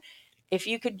thing. And if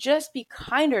you could just be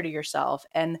kinder to yourself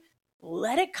and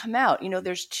let it come out. You know,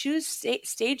 there's 2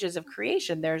 stages of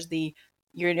creation. There's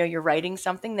you're writing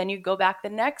something, then you go back the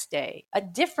next day, a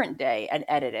different day, and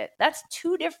edit it. That's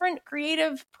 2 different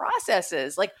creative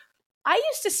processes. Like, I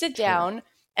used to sit down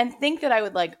and think that I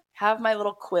would, like, have my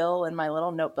little quill and my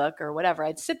little notebook or whatever.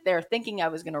 I'd sit there thinking I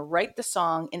was going to write the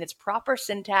song in its proper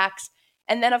syntax.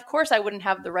 And then, of course, I wouldn't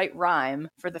have the right rhyme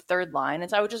for the 3rd line.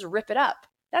 And so I would just rip it up.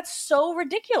 That's so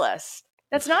ridiculous.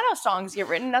 That's not how songs get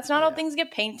written. That's not how things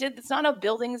get painted. That's not how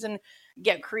buildings and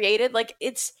get created. Like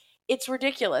it's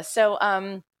ridiculous. So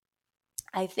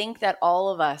I think that all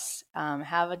of us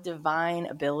have a divine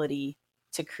ability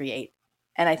to create.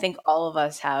 And I think all of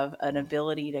us have an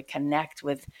ability to connect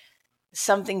with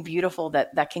something beautiful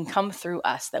that can come through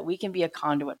us, that we can be a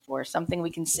conduit for, something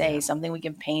we can say, something we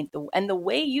can paint. And the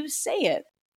way you say it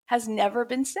has never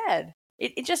been said.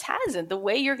 It just hasn't. The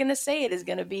way you're going to say it is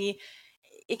going to be,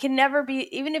 it can never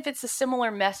be, even if it's a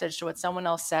similar message to what someone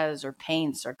else says or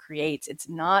paints or creates, it's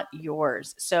not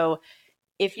yours. So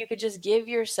if you could just give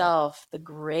yourself the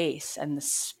grace and the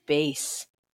space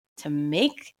to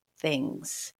make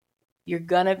things, you're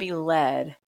going to be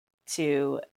led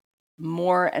to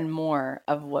more and more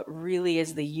of what really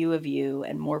is the you of you,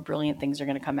 and more brilliant things are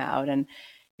going to come out, and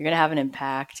you're going to have an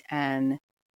impact. And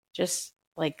just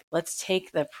like, let's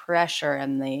take the pressure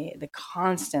and the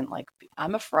constant, like,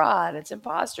 I'm a fraud, it's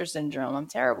imposter syndrome, I'm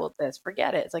terrible at this,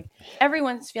 forget it. It's like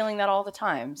everyone's feeling that all the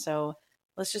time. So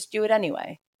let's just do it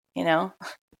anyway, you know?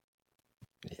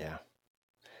 Yeah.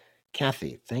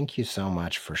 Cathy, thank you so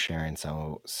much for sharing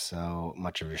so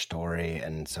much of your story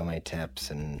and so many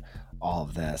tips and all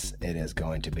of this. It is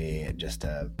going to be just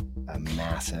a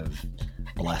massive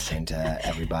blessing to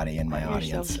everybody in my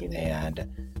audience. So and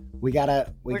we're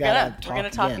gonna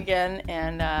talk again,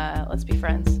 and let's be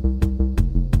friends.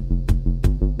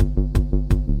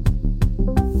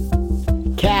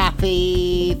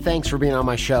 Cathy, thanks for being on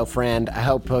my show, friend. I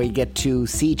hope we get to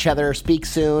see each other, speak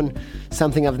soon,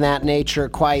 something of that nature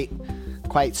quite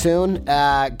soon.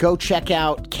 Go check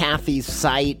out Cathy's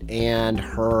site and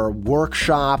her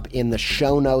workshop in the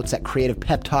show notes at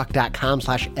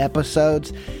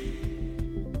creativepeptalk.com/episodes.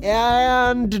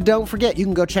 And don't forget, you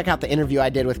can go check out the interview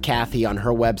I did with Cathy on her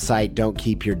website, Don't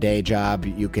Keep Your Day Job.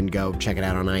 You can go check it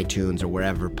out on iTunes or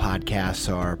wherever podcasts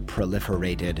are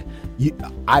proliferated.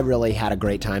 I really had a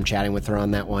great time chatting with her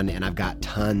on that one, and I've got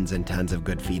tons and tons of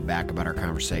good feedback about our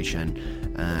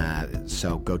conversation.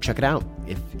 So go check it out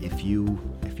if you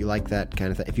like that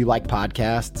kind of thing. If you like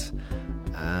podcasts.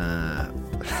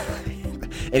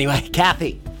 Anyway,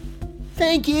 Cathy,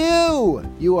 thank you.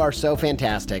 You are so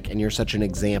fantastic, and you're such an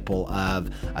example of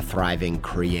a thriving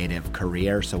creative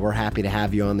career. So we're happy to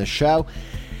have you on the show.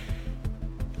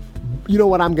 You know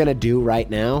what I'm going to do right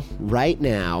now? Right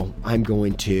now, I'm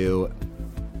going to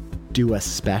do a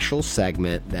special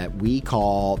segment that we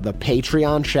call the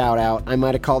Patreon Shoutout. I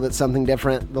might have called it something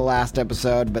different the last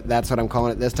episode, but that's what I'm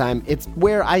calling it this time. It's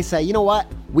where I say, you know what?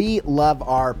 We love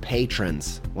our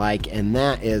patrons. And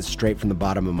that is straight from the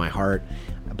bottom of my heart.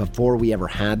 Before we ever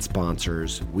had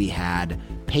sponsors, we had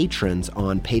patrons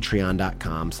on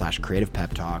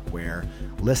patreon.com/creativepeptalk, where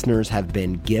listeners have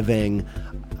been giving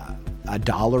a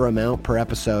dollar amount per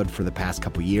episode for the past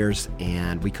couple years,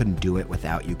 and we couldn't do it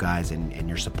without you guys, and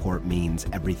your support means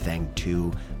everything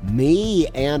to me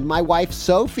and my wife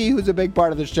Sophie, who's a big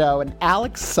part of the show, and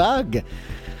Alex Sugg.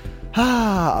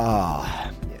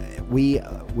 We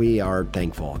are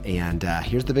thankful. And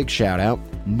here's the big shout out.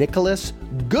 Nicholas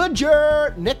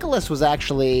Goodger. Nicholas was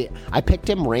actually, I picked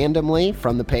him randomly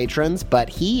from the patrons, but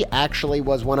he actually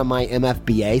was one of my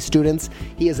MFBA students.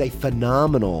 He is a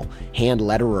phenomenal hand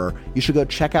letterer. You should go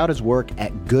check out his work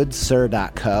at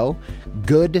goodsir.co.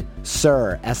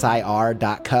 Goodsir,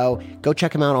 SIR.co. Go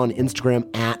check him out on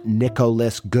Instagram at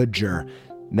Nicholas Goodger.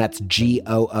 And that's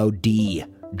GOODGER.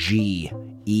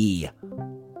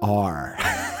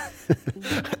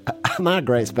 I'm not a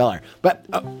great speller, but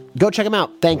go check him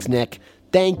out. Thanks, Nick.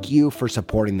 Thank you for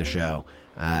supporting the show.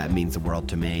 It means the world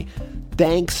to me.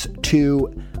 Thanks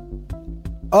to...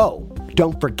 Oh,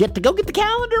 don't forget to go get the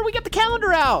calendar. We got the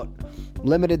calendar out.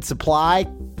 Limited supply.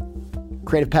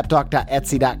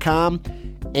 creativepeptalk.etsy.com.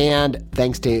 And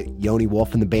thanks to Yoni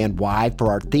Wolf and the band Y for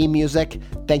our theme music.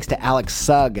 Thanks to Alex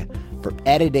Sugg for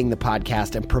editing the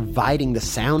podcast and providing the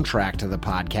soundtrack to the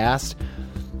podcast.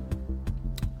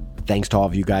 Thanks to all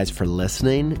of you guys for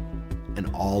listening, and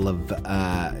all of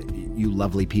you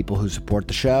lovely people who support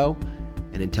the show.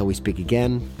 And until we speak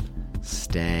again,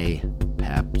 stay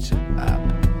pepped up.